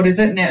 Yeah. What is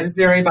it? Net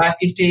zero by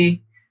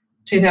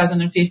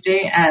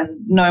 2050, and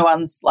no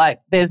one's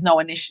there's no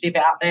initiative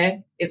out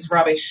there. It's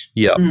rubbish.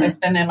 Yeah. They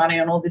spend their money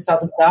on all this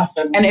other stuff.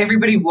 And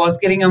everybody was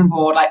getting on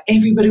board.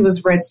 Everybody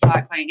was red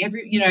cycling.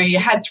 You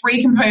had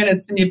 3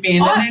 components in your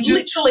bin. I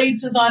literally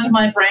designed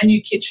my brand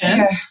new kitchen.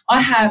 Yeah. I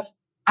have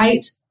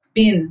 8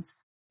 bins.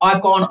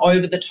 I've gone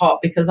over the top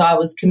because I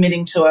was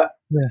committing to it.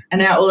 Yeah.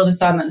 And now all of a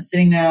sudden it's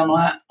sitting there and I'm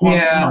like, I'm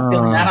not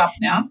filling that up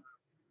now.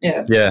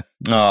 Yeah. Yeah.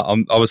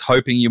 I was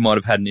hoping you might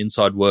have had an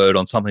inside word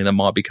on something that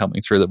might be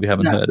coming through that we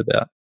haven't heard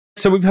about.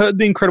 So we've heard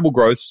the incredible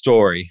growth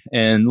story,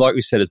 and like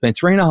we said, it's been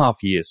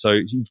 3.5 years, so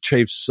you've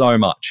achieved so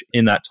much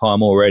in that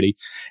time already.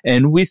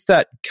 And with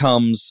that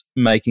comes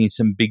making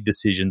some big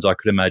decisions, I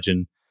could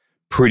imagine,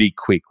 pretty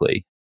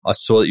quickly. I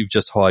saw that you've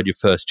just hired your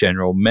first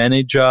general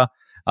manager.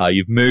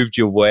 You've moved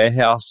your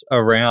warehouse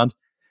around.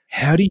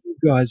 How do you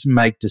guys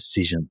make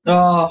decisions?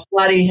 Oh,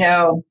 bloody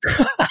hell.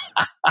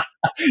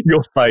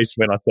 Your face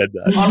when I said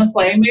that.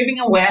 Honestly, moving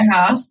a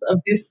warehouse of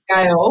this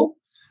scale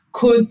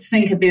could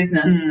sink a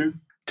business.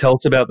 Tell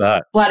us about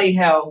that. Bloody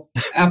hell.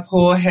 Our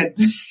poor head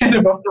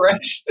of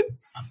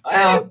operations.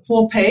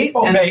 Poor Pete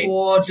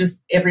poor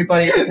just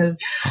everybody,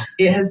 because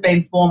it has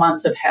been 4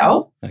 months of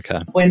hell.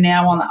 Okay. We're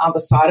now on the other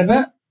side of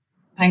it,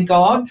 thank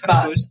God,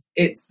 but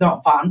it's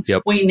not fun.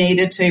 Yep. We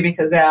needed to,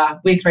 because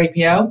we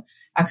 3PL,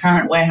 our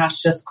current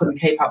warehouse just couldn't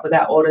keep up with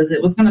our orders.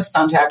 It was going to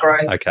stunt our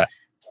growth. Okay.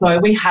 So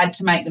we had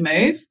to make the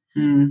move.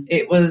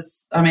 It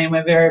was,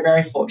 we're very,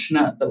 very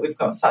fortunate that we've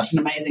got such an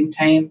amazing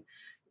team.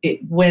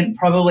 It went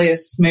probably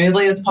as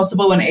smoothly as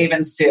possible, and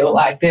even still,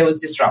 there was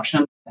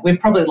disruption. We've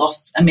probably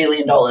lost $1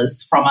 million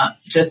from it,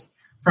 just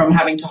from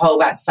having to hold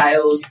back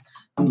sales.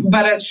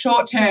 But it's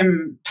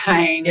short-term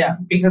pain,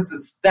 because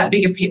it's that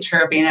bigger picture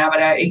of being able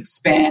to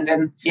expand,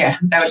 and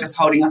they were just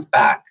holding us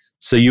back.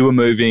 So you were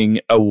moving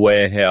a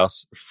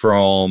warehouse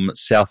from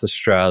South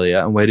Australia,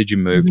 and where did you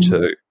move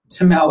to?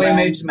 To Melbourne.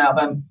 We moved to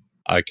Melbourne.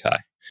 Okay.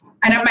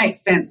 And it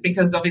makes sense,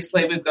 because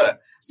obviously we've got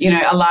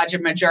a larger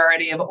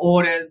majority of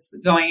orders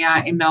going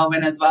out in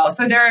Melbourne as well.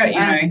 So there are,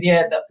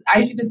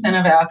 80%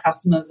 of our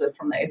customers are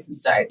from the eastern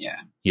states.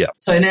 Yeah.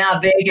 So now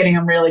they're getting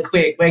them really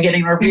quick. We're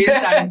getting reviews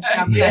starting to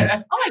come saying,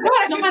 oh my God,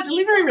 I got my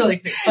delivery really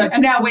quick. So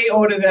and now we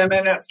order them,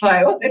 and it's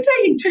they're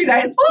taking 2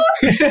 days.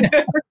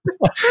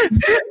 What?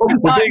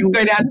 We can't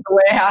go down to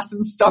the warehouse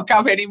and stock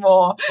up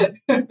anymore.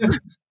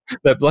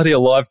 That bloody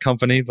al.ive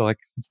company,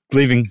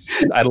 leaving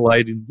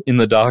Adelaide in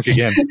the dark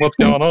again. What's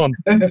going on?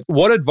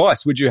 What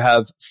advice would you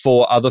have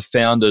for other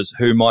founders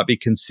who might be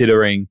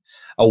considering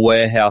a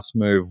warehouse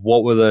move?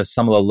 What were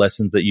some of the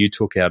lessons that you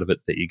took out of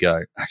it that you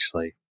go,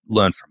 actually,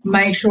 learn from?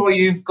 Make sure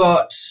you've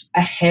got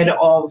a head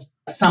of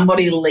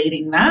somebody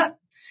leading that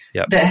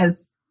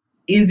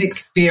is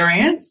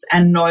experienced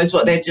and knows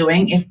what they're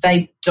doing. If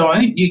they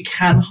don't, you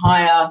can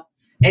hire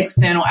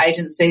external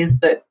agencies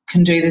that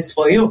can do this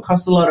for you. It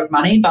costs a lot of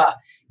money, but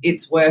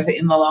it's worth it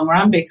in the long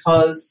run,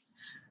 because,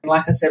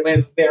 like I said,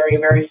 we're very,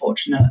 very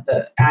fortunate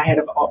that our head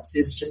of ops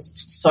is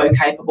just so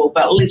capable.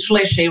 But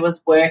literally she was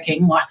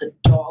working like a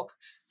dog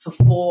for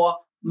 4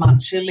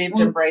 months you lived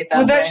and breathed that.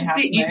 Well, that's just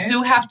it. You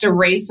still have to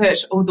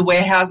research all the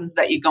warehouses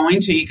that you're going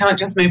to. You can't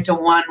just move to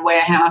one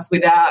warehouse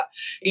without,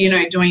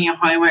 doing your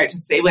homework to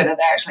see whether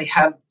they actually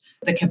have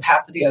the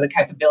capacity or the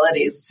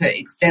capabilities to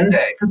extend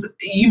it. Because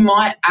you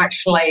might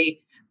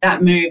actually,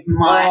 that move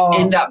might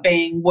end up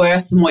being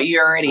worse than what you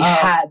already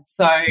had.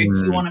 So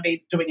you want to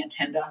be doing a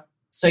tender.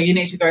 So you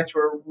need to go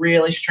through a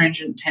really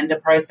stringent tender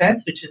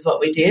process, which is what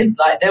we did.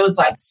 Like there was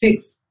like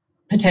 6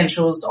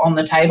 potentials on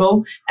the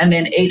table, and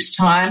then each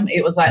time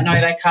it was like, no,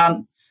 they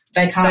can't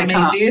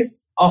meet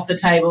this, off the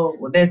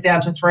table. There's down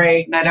to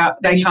 3.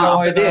 They can't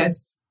offer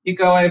this. You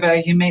go over,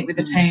 you meet with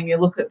the team, you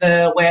look at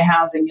the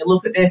warehousing, you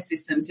look at their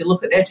systems, you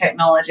look at their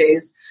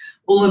technologies,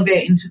 all of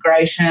their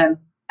integration,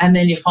 and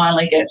then you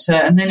finally get to,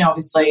 and then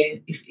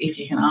obviously if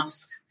you can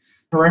ask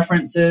for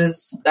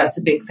references, that's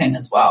a big thing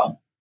as well.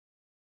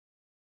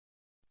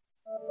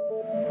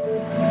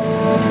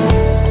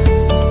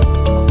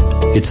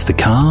 It's the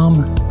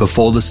calm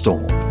before the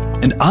storm.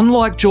 And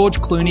unlike George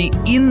Clooney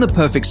in The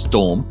Perfect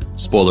Storm,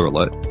 spoiler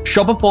alert,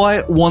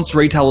 Shopify wants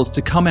retailers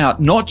to come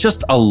out not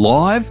just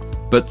alive,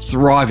 but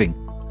thriving,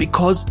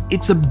 because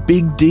it's a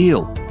big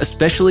deal,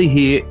 especially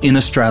here in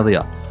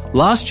Australia.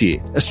 Last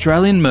year,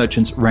 Australian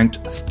merchants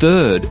ranked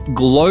 3rd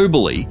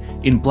globally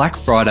in Black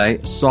Friday,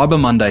 Cyber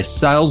Monday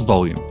sales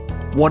volume.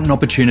 What an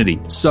opportunity.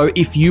 So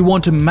if you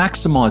want to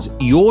maximise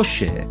your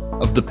share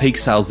of the peak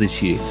sales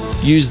this year,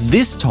 use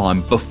this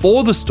time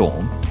before the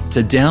storm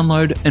to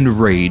download and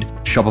read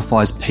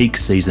Shopify's peak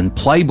season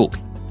playbook.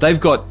 They've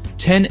got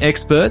 10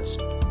 experts,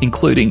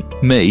 including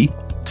me,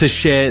 to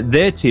share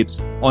their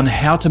tips on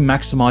how to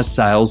maximise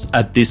sales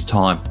at this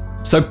time.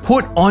 So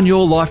put on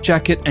your life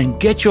jacket and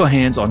get your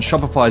hands on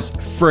Shopify's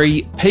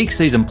free peak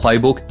season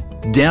playbook.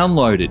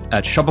 Download it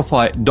at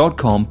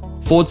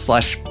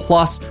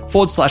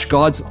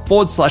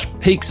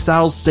shopify.com/plus/guides/peak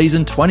sales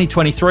season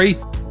 2023,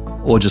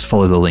 or just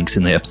follow the links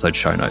in the episode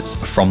show notes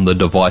from the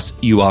device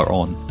you are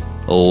on.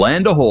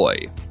 Land ahoy!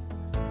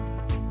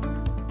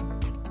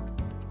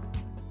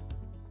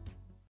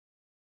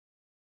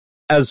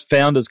 As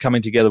founders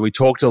coming together, we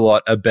talked a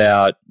lot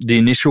about the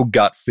initial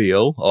gut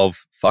feel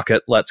of, fuck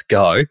it, let's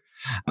go.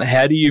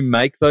 How do you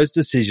make those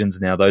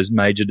decisions now, those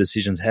major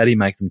decisions? How do you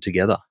make them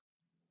together?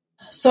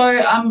 So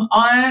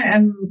I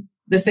am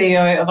the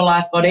CEO of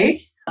al.ive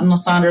Body, and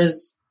Lysandra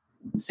is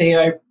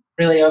CEO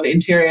really of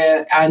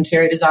our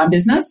interior design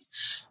business.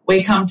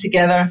 We come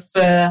together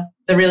for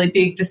the really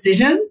big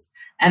decisions,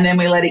 and then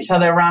we let each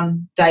other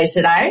run day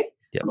to day.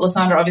 Yep.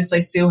 Lysandra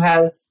obviously still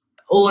has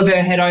all of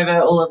her head over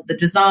all of the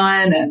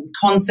design and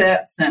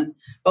concepts,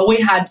 but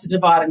we had to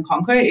divide and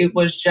conquer. It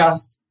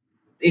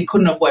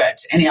couldn't have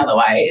worked any other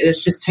way.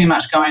 There's just too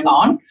much going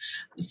on.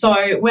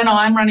 So when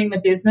I'm running the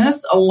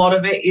business, a lot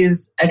of it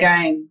is,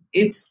 again,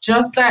 it's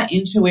just that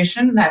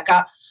intuition, that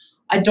gut.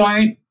 I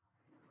don't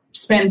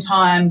spend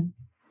time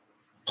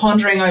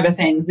pondering over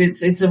things.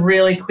 It's a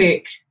really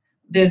quick,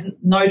 there's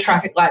no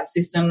traffic light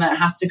system that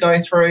has to go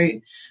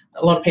through.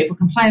 A lot of people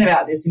complain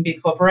about this in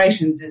big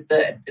corporations, is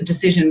that a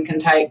decision can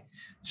take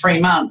 3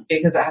 months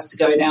because it has to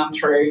go down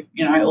through,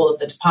 all of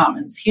the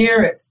departments.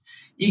 Here it's,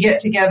 you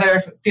get together,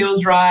 if it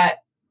feels right,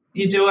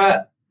 you do it,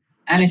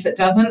 and if it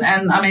doesn't,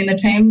 and I mean the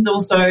team's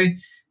also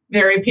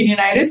very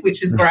opinionated,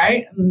 which is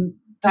great, and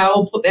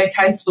they'll put their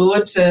case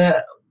forward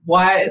to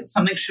why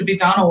something should be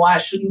done or why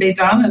it shouldn't be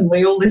done, and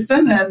we all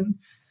listen and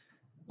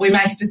we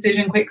make a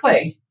decision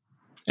quickly.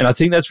 And I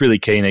think that's really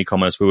key in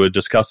e-commerce. We were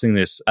discussing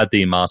this at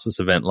the Masters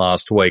event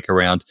last week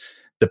around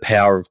the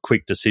power of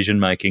quick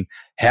decision making.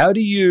 How do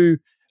you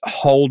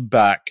hold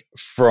back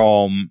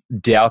from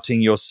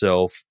doubting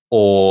yourself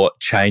or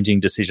changing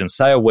decisions?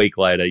 Say a week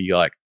later, you're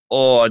like,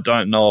 oh, I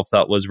don't know if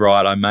that was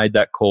right. I made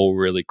that call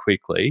really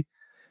quickly.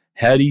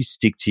 How do you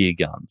stick to your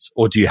guns,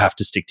 or do you have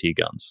to stick to your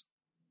guns?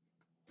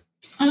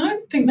 I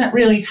don't think that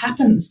really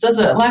happens, does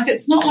it? Like,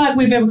 it's not like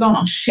we've ever gone,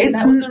 oh, shit,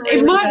 that was a really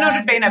It might not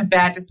have been a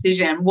bad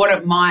decision. What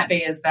it might be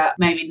is that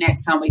maybe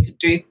next time we could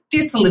do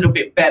this a little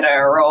bit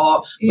better,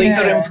 or we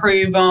could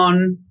improve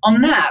on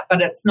that.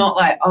 But it's not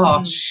like,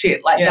 oh,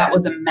 shit, like that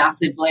was a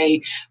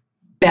massively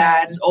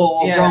bad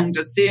or wrong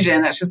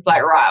decision. It's just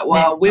like, right,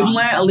 well, we've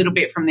learned a little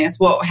bit from this.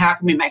 How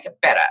can we make it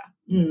better?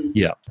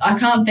 Yeah. I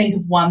can't think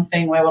of one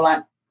thing where we're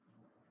like,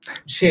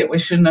 shit, we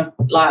shouldn't have,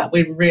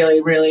 we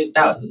really,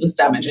 that was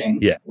damaging.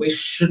 Yeah. We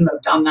shouldn't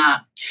have done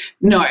that.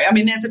 No, I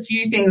mean, there's a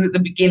few things at the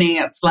beginning.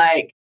 It's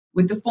like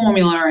with the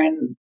formula,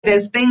 and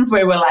there's things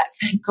where we're like,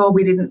 thank God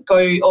we didn't go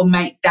or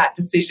make that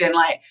decision,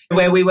 like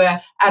where we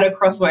were at a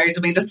crossroads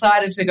and we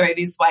decided to go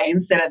this way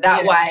instead of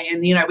that way.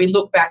 And, we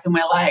look back and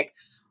we're like,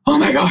 oh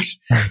my gosh,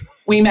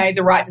 we made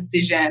the right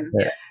decision.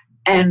 Yeah.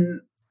 And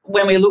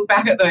when we look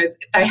back at those,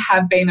 they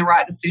have been the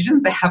right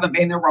decisions. They haven't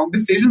been the wrong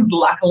decisions,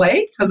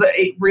 luckily, because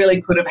it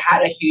really could have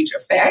had a huge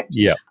effect.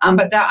 Yeah.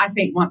 But that, I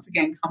think, once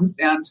again, comes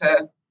down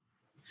to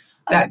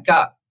that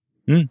gut.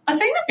 I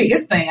think the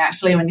biggest thing,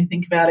 actually, when you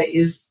think about it,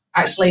 is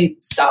actually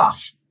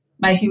staff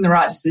making the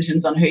right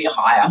decisions on who you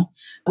hire.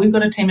 We've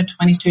got a team of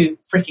 22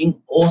 freaking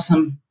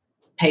awesome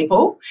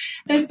people.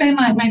 There's been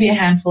like maybe a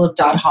handful of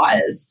dud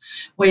hires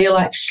where you're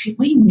like, shit,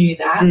 we knew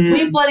that.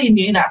 We bloody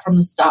knew that from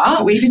the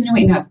start. We even knew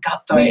it in our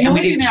gut though. We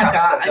didn't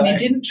trust it. And we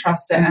didn't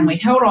trust it and we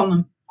held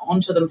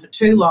onto them for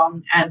too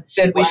long, and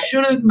we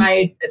should have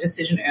made a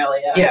decision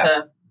earlier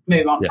to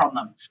move on from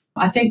them.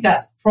 I think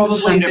that's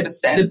probably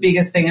the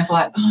biggest thing of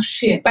like, oh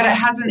shit. But it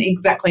hasn't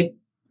exactly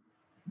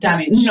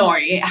damaged. No,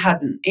 it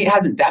hasn't. It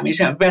hasn't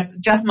damaged. It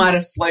just might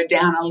have slowed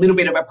down a little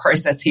bit of a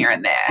process here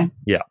and there.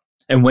 Yeah.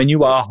 And when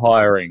you are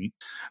hiring,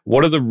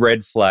 what are the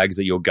red flags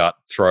that your gut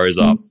throws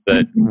up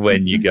that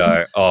when you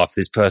go, oh, if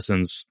this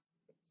person's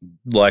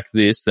like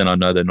this, then I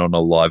know they're not a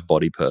live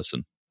body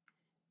person?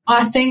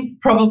 I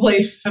think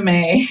probably for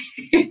me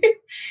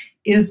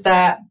is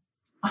that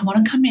I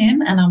want to come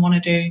in and I want to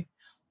do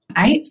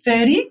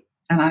 8:30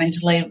 and I need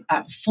to leave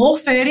at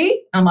 4:30.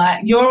 I'm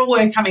like,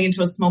 we're coming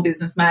into a small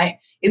business, mate.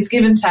 It's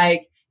give and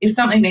take. If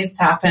something needs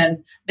to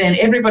happen, then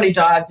everybody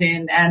dives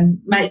in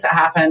and makes it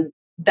happen.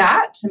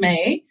 That, to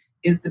me,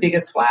 is the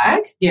biggest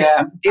flag.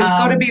 Yeah. It's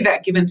got to be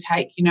that give and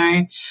take, you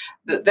know.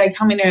 They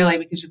come in early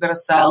because you've got a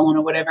sale on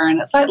or whatever, and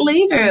it's like,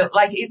 leave her.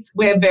 Like,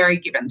 we're very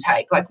give and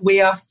take. Like,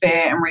 we are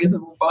fair and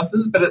reasonable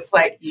bosses, but it's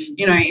like,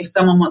 you know, if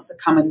someone wants to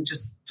come and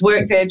just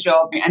work their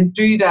job and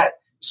do that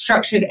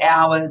structured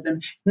hours,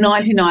 and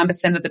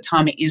 99% of the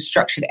time it is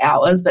structured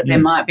hours, but there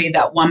might be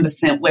that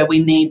 1% where we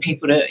need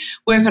people to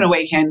work on a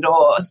weekend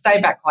or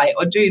stay back late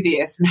or do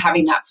this, and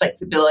having that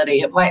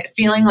flexibility of like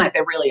feeling like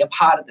they're really a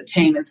part of the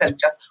team instead of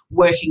just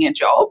working a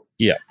job.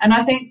 Yeah. And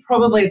I think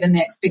probably the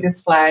next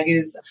biggest flag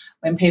is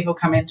when people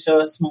come into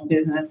a small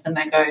business and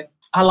they go,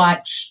 I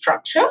like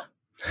structure.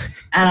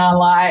 And I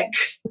like,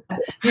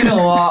 you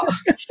know what,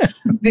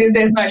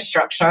 there's no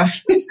structure.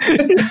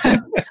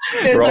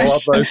 Roll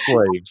up those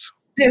sleeves.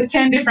 There's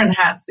 10 different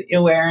hats that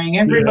you're wearing.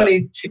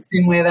 Everybody chips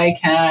in where they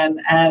can,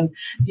 and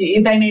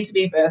they need to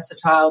be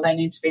versatile. They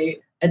need to be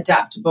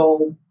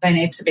adaptable. They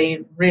need to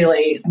be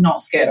really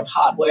not scared of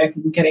hard work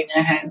and getting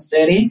their hands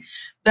dirty.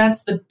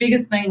 That's the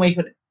biggest thing we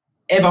could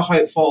ever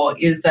hope for,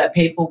 is that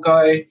people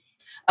go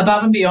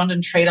above and beyond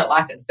and treat it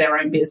like it's their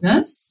own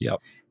business. Yep.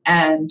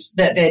 And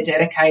that they're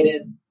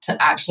dedicated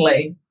to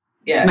actually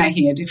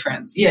making a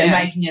difference.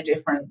 Making a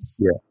difference.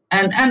 Yeah.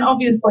 And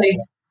obviously,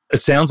 it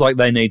sounds like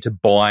they need to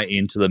buy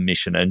into the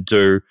mission and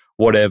do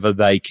whatever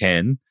they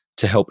can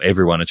to help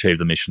everyone achieve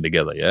the mission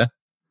together, yeah?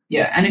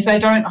 Yeah, and if they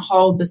don't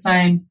hold the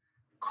same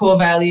core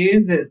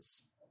values,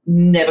 it's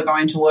never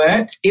going to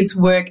work. It's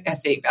work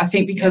ethic. I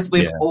think because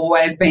we've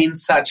always been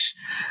such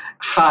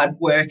hard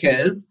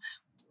workers,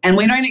 and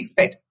we don't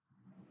expect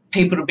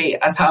people to be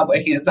as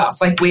hardworking as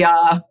us. Like, we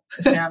are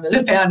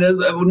the founders.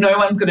 No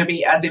one's going to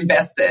be as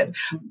invested,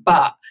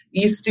 but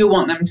you still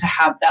want them to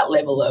have that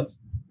level of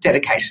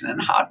dedication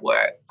and hard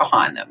work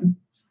behind them.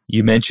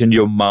 You mentioned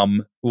your mum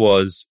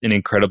was an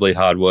incredibly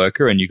hard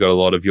worker and you got a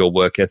lot of your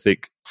work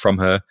ethic from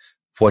her.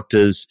 What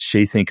does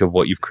she think of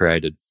what you've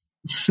created?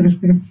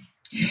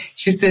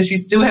 She says she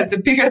still has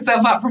to pick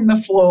herself up from the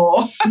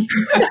floor.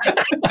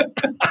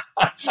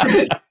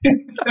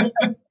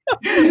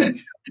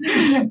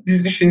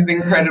 She's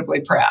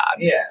incredibly proud.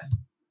 Yeah.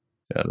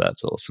 Yeah,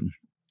 that's awesome.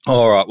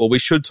 All right. Well, we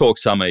should talk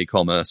some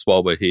e-commerce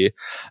while we're here.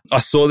 I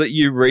saw that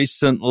you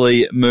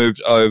recently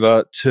moved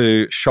over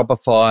to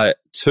Shopify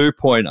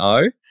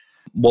 2.0.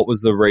 What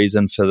was the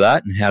reason for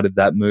that, and how did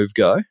that move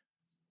go?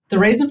 The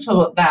reason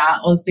for that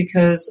was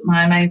because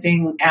our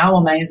amazing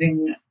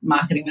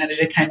marketing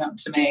manager came up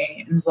to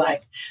me and was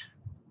like,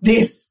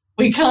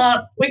 we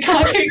can't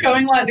keep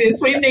going like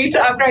this. We need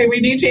to upgrade.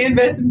 We need to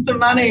invest in some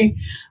money.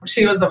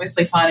 She was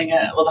obviously finding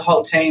it, well, the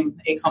whole team,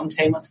 e-com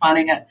team, was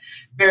finding it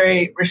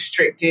very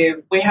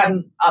restrictive. We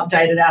hadn't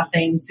updated our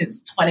theme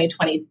since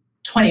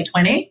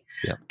 2020,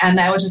 and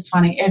they were just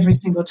finding every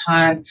single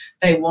time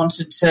they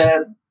wanted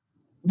to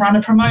run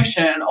a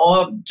promotion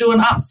or do an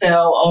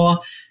upsell or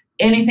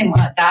anything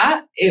like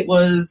that, it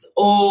was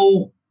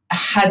all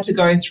had to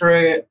go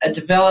through a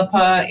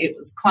developer. It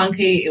was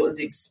clunky. It was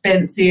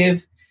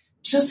expensive,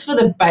 just for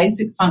the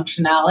basic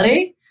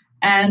functionality.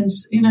 And,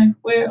 you know,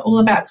 we're all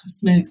about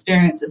customer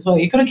experience as well.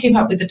 You've got to keep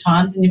up with the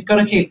times and you've got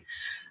to keep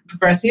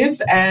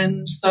progressive.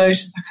 And so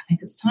she's like, I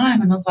think it's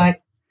time. And I was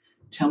like,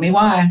 tell me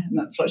why. And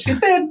that's what she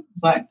said. I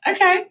was like,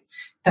 okay,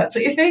 that's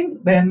what you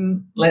think,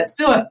 then let's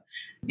do it.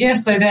 Yeah,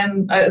 so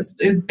then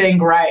it's been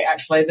great,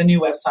 actually. The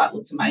new website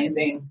looks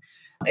amazing.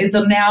 It's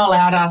now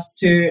allowed us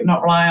to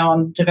not rely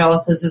on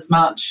developers as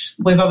much.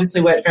 We've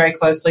obviously worked very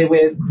closely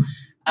with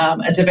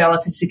a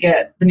developer to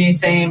get the new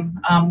theme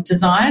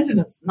designed, and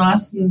it's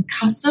nice and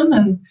custom.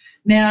 And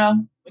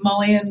now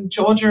Molly and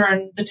Georgia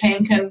and the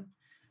team can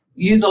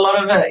use a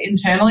lot of it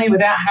internally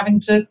without having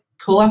to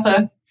call up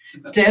a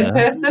dev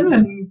person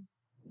and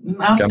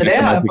ask for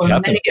their help.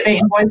 And then you get the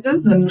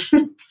invoices, and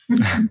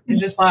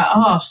it's just like,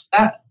 oh,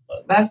 that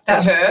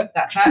hurt.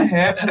 That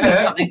hurt. It's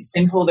just something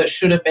simple that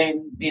should have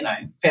been, you know,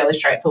 fairly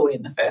straightforward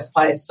in the first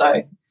place.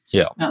 So,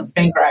 yeah, no, it's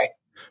been great.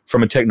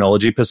 From a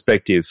technology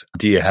perspective,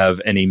 do you have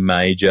any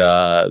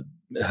major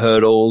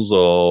hurdles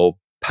or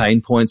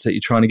pain points that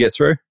you're trying to get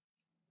through?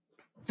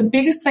 The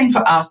biggest thing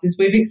for us is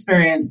we've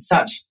experienced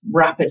such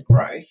rapid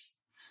growth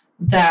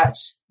that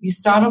you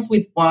start off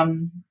with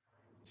one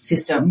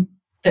system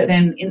that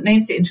then it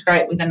needs to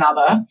integrate with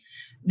another.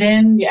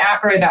 Then you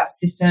outgrow that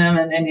system,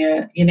 and then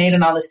you need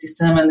another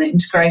system, and the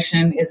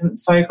integration isn't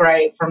so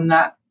great from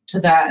that to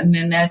that, and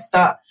then they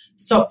stop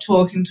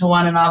talking to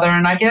one another.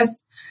 And I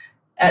guess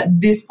at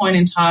this point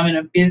in time in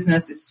a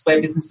business, this is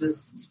where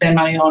businesses spend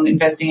money on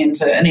investing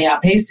into an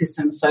ERP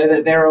system so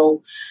that they're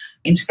all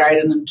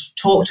integrated and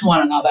talk to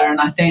one another.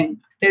 And I think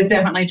there's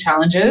definitely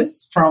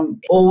challenges from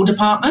all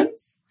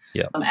departments.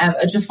 Yeah.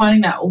 Just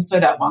finding that also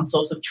that one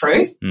source of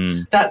truth.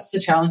 That's the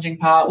challenging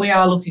part. We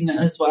are looking at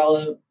as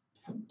well,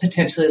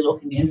 potentially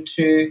looking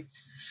into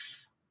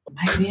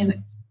maybe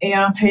an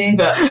ERP,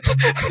 but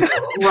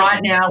right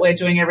now we're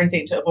doing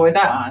everything to avoid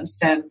that. I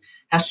understand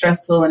how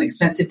stressful and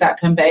expensive that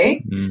can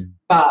be,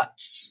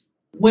 but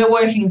we're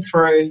working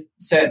through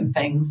certain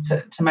things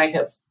to make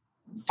it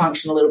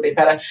function a little bit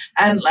better.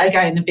 And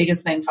again, the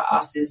biggest thing for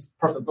us is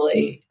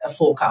probably a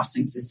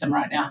forecasting system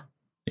right now.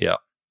 Yeah.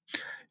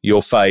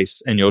 Your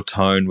face and your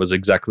tone was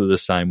exactly the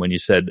same when you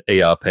said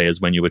ERP as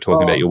when you were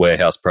talking about your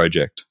warehouse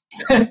project.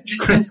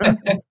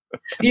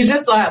 You're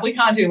just like, we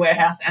can't do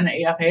warehouse and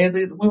ERP.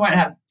 We won't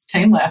have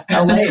team left.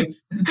 They'll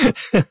leave.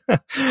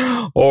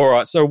 All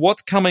right. So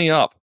what's coming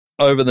up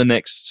over the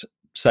next,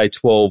 say,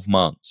 12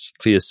 months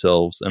for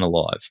yourselves and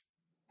al.ive?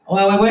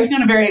 Well, we're working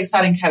on a very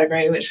exciting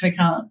category, which we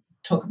can't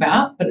talk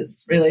about, but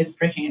it's really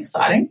freaking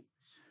exciting.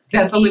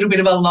 That's a little bit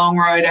of a long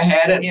road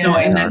ahead. It's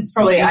not in that. It's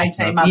probably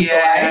 18 months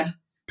away.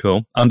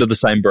 Cool. Under the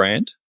same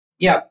brand?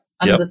 Yep.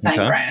 Under the same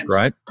brand.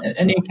 Right.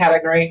 A new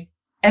category.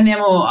 And then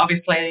we'll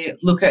obviously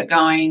look at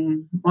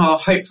going, or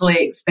hopefully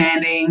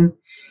expanding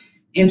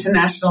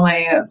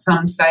internationally at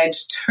some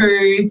stage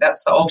too.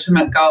 That's the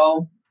ultimate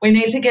goal. We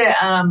need to get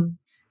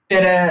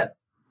better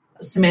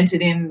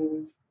cemented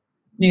in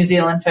New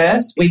Zealand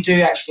first. We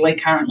do actually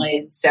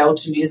currently sell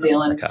to New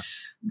Zealand,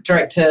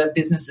 direct to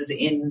businesses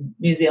in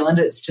New Zealand.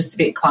 It's just a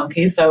bit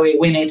clunky, so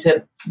we need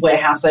to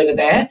warehouse over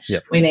there.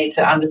 Yep. We need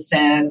to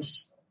understand.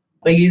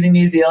 We're using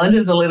New Zealand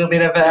as a little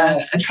bit of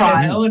a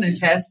trial and a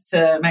test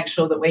to make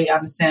sure that we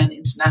understand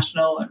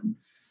international and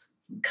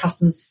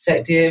customs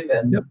perspective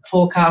and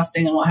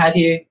forecasting and what have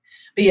you.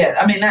 But yeah,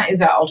 I mean, that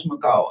is our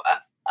ultimate goal.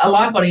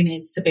 al.ive body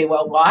needs to be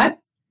worldwide.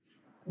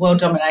 World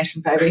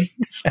domination, baby.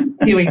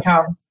 Here we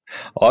come.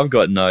 I've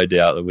got no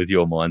doubt that with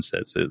your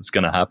mindsets, it's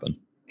going to happen.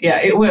 Yeah,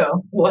 it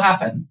will. Will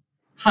happen.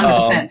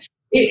 100%.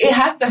 It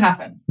has to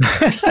happen.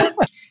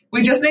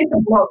 We just need the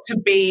block to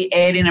be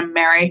aired in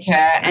America,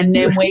 and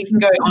then we can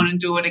go on and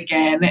do it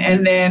again.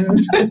 And then,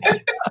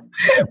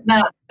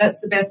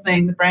 that's the best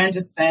thing. The brand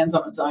just stands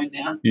on its own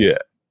now. Yeah.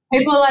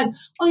 People are like,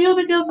 oh, you're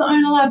the girls that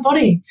own al.ive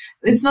body.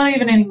 It's not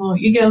even anymore.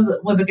 You girls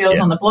were the girls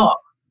on the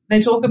block. They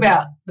talk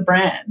about the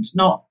brand,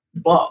 not the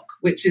block,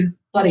 which is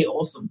bloody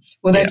awesome.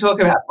 Well, they talk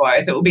about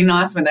both. It would be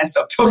nice when they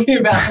stop talking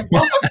about the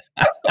block.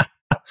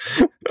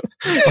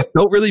 I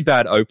felt really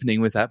bad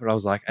opening with that, but I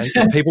was like,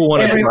 hey, people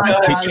want to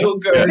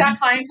It's our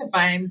claim to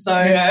fame,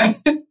 so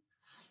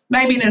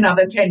maybe in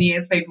another 10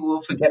 years people will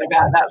forget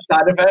about that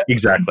side of it.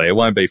 Exactly. It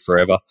won't be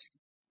forever.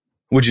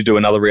 Would you do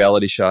another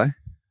reality show? Are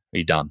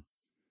you done?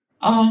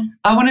 Oh,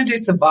 I want to do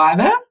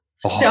Survivor.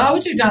 Oh. So I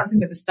would do Dancing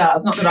with the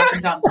Stars. Not that I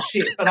can dance for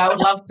shit, but I would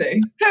love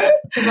to.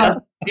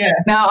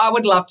 No, I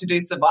would love to do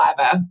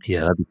Survivor.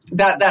 Yeah.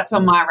 That's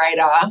on my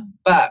radar,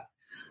 but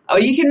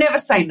you can never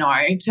say no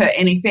to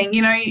anything.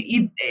 You know,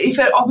 if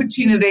an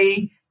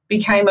opportunity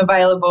became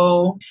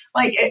available,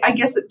 like I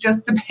guess it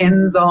just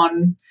depends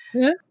on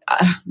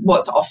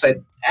what's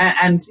offered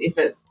and if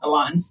it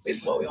aligns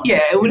with what we want.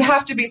 Yeah, it would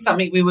have to be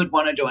something we would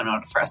want to do in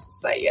order for us to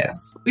say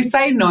yes. We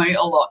say no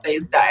a lot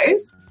these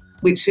days,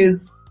 which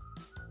is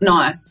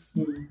nice.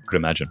 Could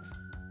imagine.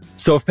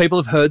 So if people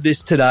have heard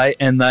this today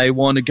and they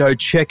want to go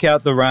check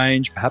out the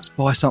range, perhaps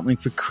buy something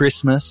for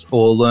Christmas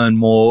or learn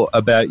more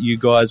about you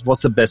guys,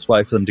 what's the best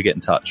way for them to get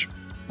in touch?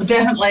 Well,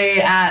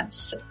 definitely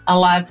at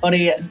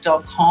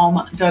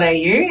al.ivebody.com.au,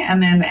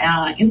 and then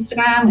our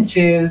Instagram, which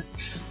is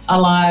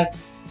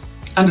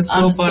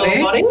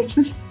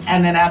al.ive_body,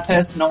 and then our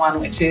personal one,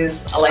 which is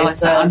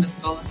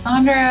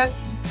Alisa_Lysandra.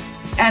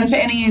 And for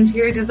any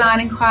interior design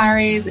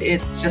inquiries,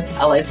 it's just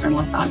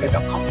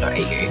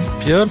alisaandlysandra.com.au.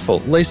 Beautiful.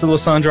 Lisa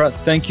Lysandra,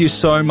 thank you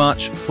so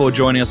much for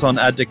joining us on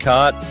Add to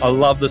Cart. I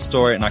love the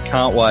story and I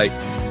can't wait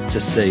to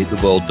see the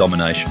world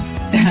domination.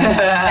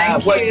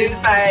 Thank you. Watch this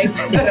space.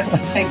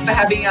 Thanks for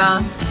having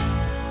us.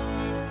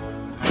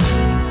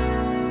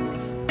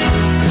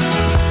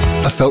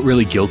 I felt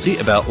really guilty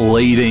about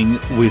leading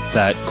with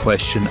that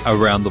question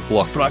around the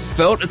block, but I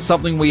felt it's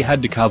something we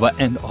had to cover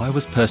and I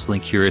was personally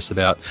curious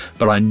about.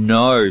 But I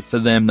know for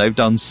them, they've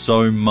done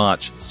so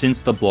much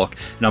since the block,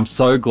 and I'm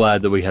so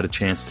glad that we had a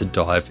chance to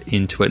dive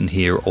into it and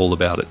hear all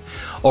about it.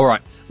 All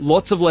right,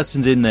 lots of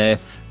lessons in there.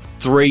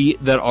 3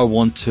 that I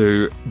want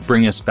to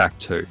bring us back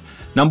to.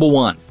 Number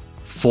 1,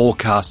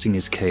 forecasting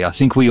is key. I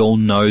think we all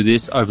know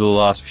this over the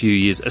last few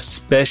years,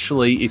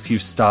 especially if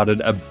you've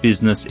started a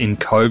business in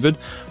COVID.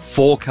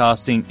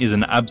 Forecasting is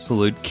an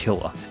absolute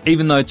killer.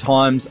 Even though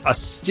times are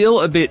still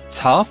a bit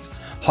tough,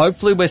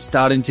 hopefully we're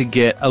starting to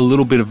get a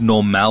little bit of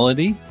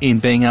normality in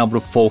being able to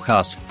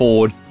forecast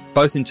forward,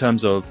 both in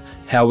terms of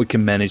how we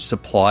can manage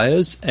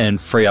suppliers and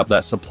free up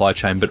that supply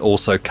chain, but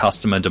also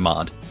customer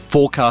demand.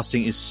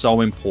 Forecasting is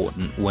so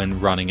important when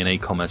running an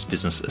e-commerce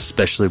business,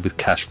 especially with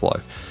cash flow.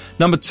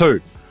 Number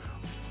 2,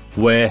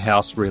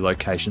 warehouse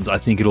relocations. I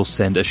think it'll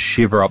send a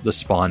shiver up the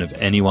spine of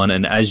anyone.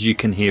 And as you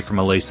can hear from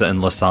Elisa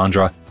and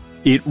Lysandra,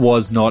 it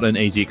was not an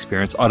easy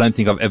experience. I don't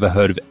think I've ever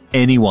heard of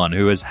anyone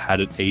who has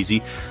had it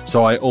easy.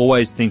 So I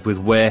always think with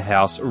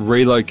warehouse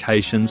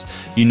relocations,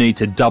 you need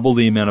to double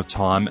the amount of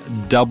time,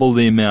 double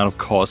the amount of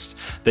cost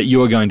that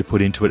you are going to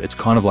put into it. It's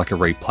kind of like a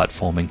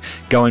replatforming.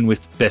 Go in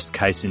with best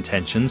case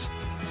intentions,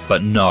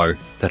 but know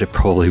that it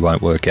probably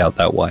won't work out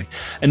that way.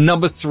 And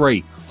number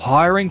 3,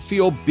 hiring for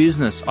your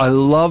business. I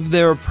love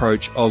their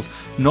approach of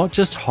not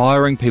just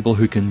hiring people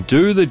who can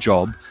do the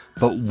job,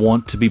 but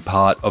want to be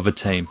part of a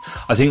team.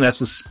 I think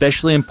that's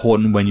especially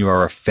important when you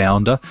are a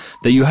founder,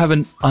 that you have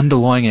an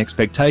underlying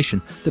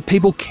expectation that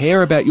people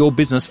care about your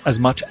business as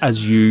much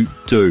as you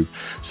do.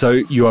 So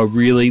you are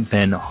really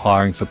then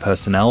hiring for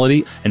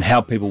personality and how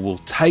people will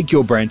take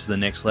your brand to the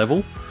next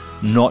level,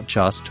 not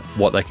just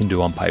what they can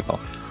do on paper.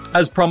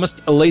 As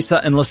promised,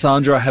 Elisa and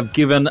Lysandra have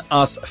given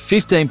us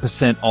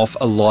 15% off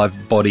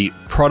al.ive body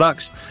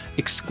products,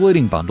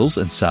 excluding bundles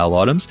and sale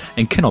items,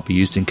 and cannot be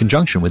used in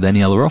conjunction with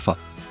any other offer.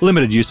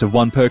 Limited use of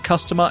 1 per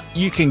customer.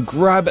 You can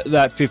grab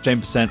that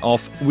 15%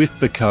 off with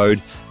the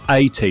code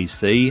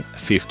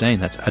ATC15.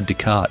 That's add to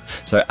cart.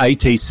 So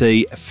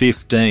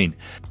ATC15.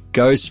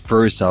 Go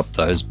spruce up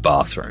those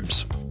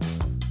bathrooms.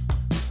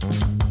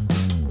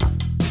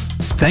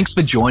 Thanks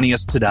for joining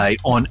us today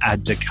on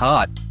Add to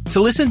Cart. To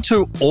listen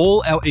to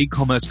all our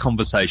e-commerce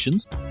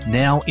conversations,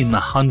 now in the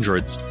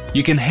hundreds,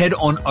 you can head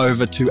on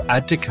over to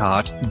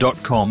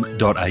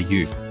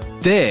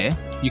addtocart.com.au. There,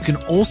 you can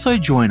also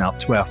join up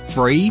to our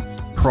free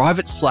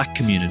private Slack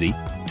community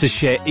to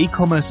share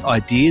e-commerce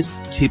ideas,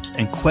 tips,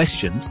 and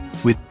questions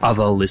with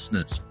other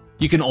listeners.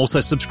 You can also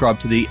subscribe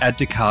to the Add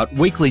to Cart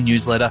weekly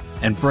newsletter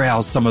and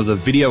browse some of the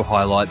video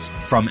highlights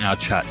from our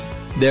chats.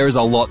 There is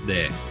a lot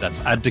there. That's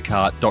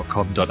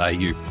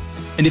addtocart.com.au.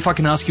 And if I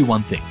can ask you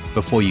one thing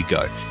before you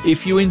go,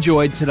 if you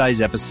enjoyed today's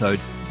episode,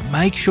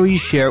 make sure you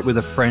share it with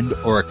a friend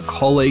or a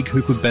colleague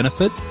who could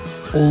benefit,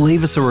 or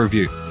leave us a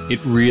review. It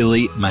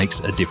really makes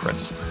a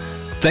difference.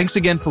 Thanks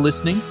again for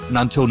listening, and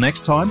until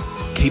next time,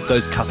 keep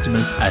those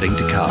customers adding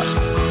to cart.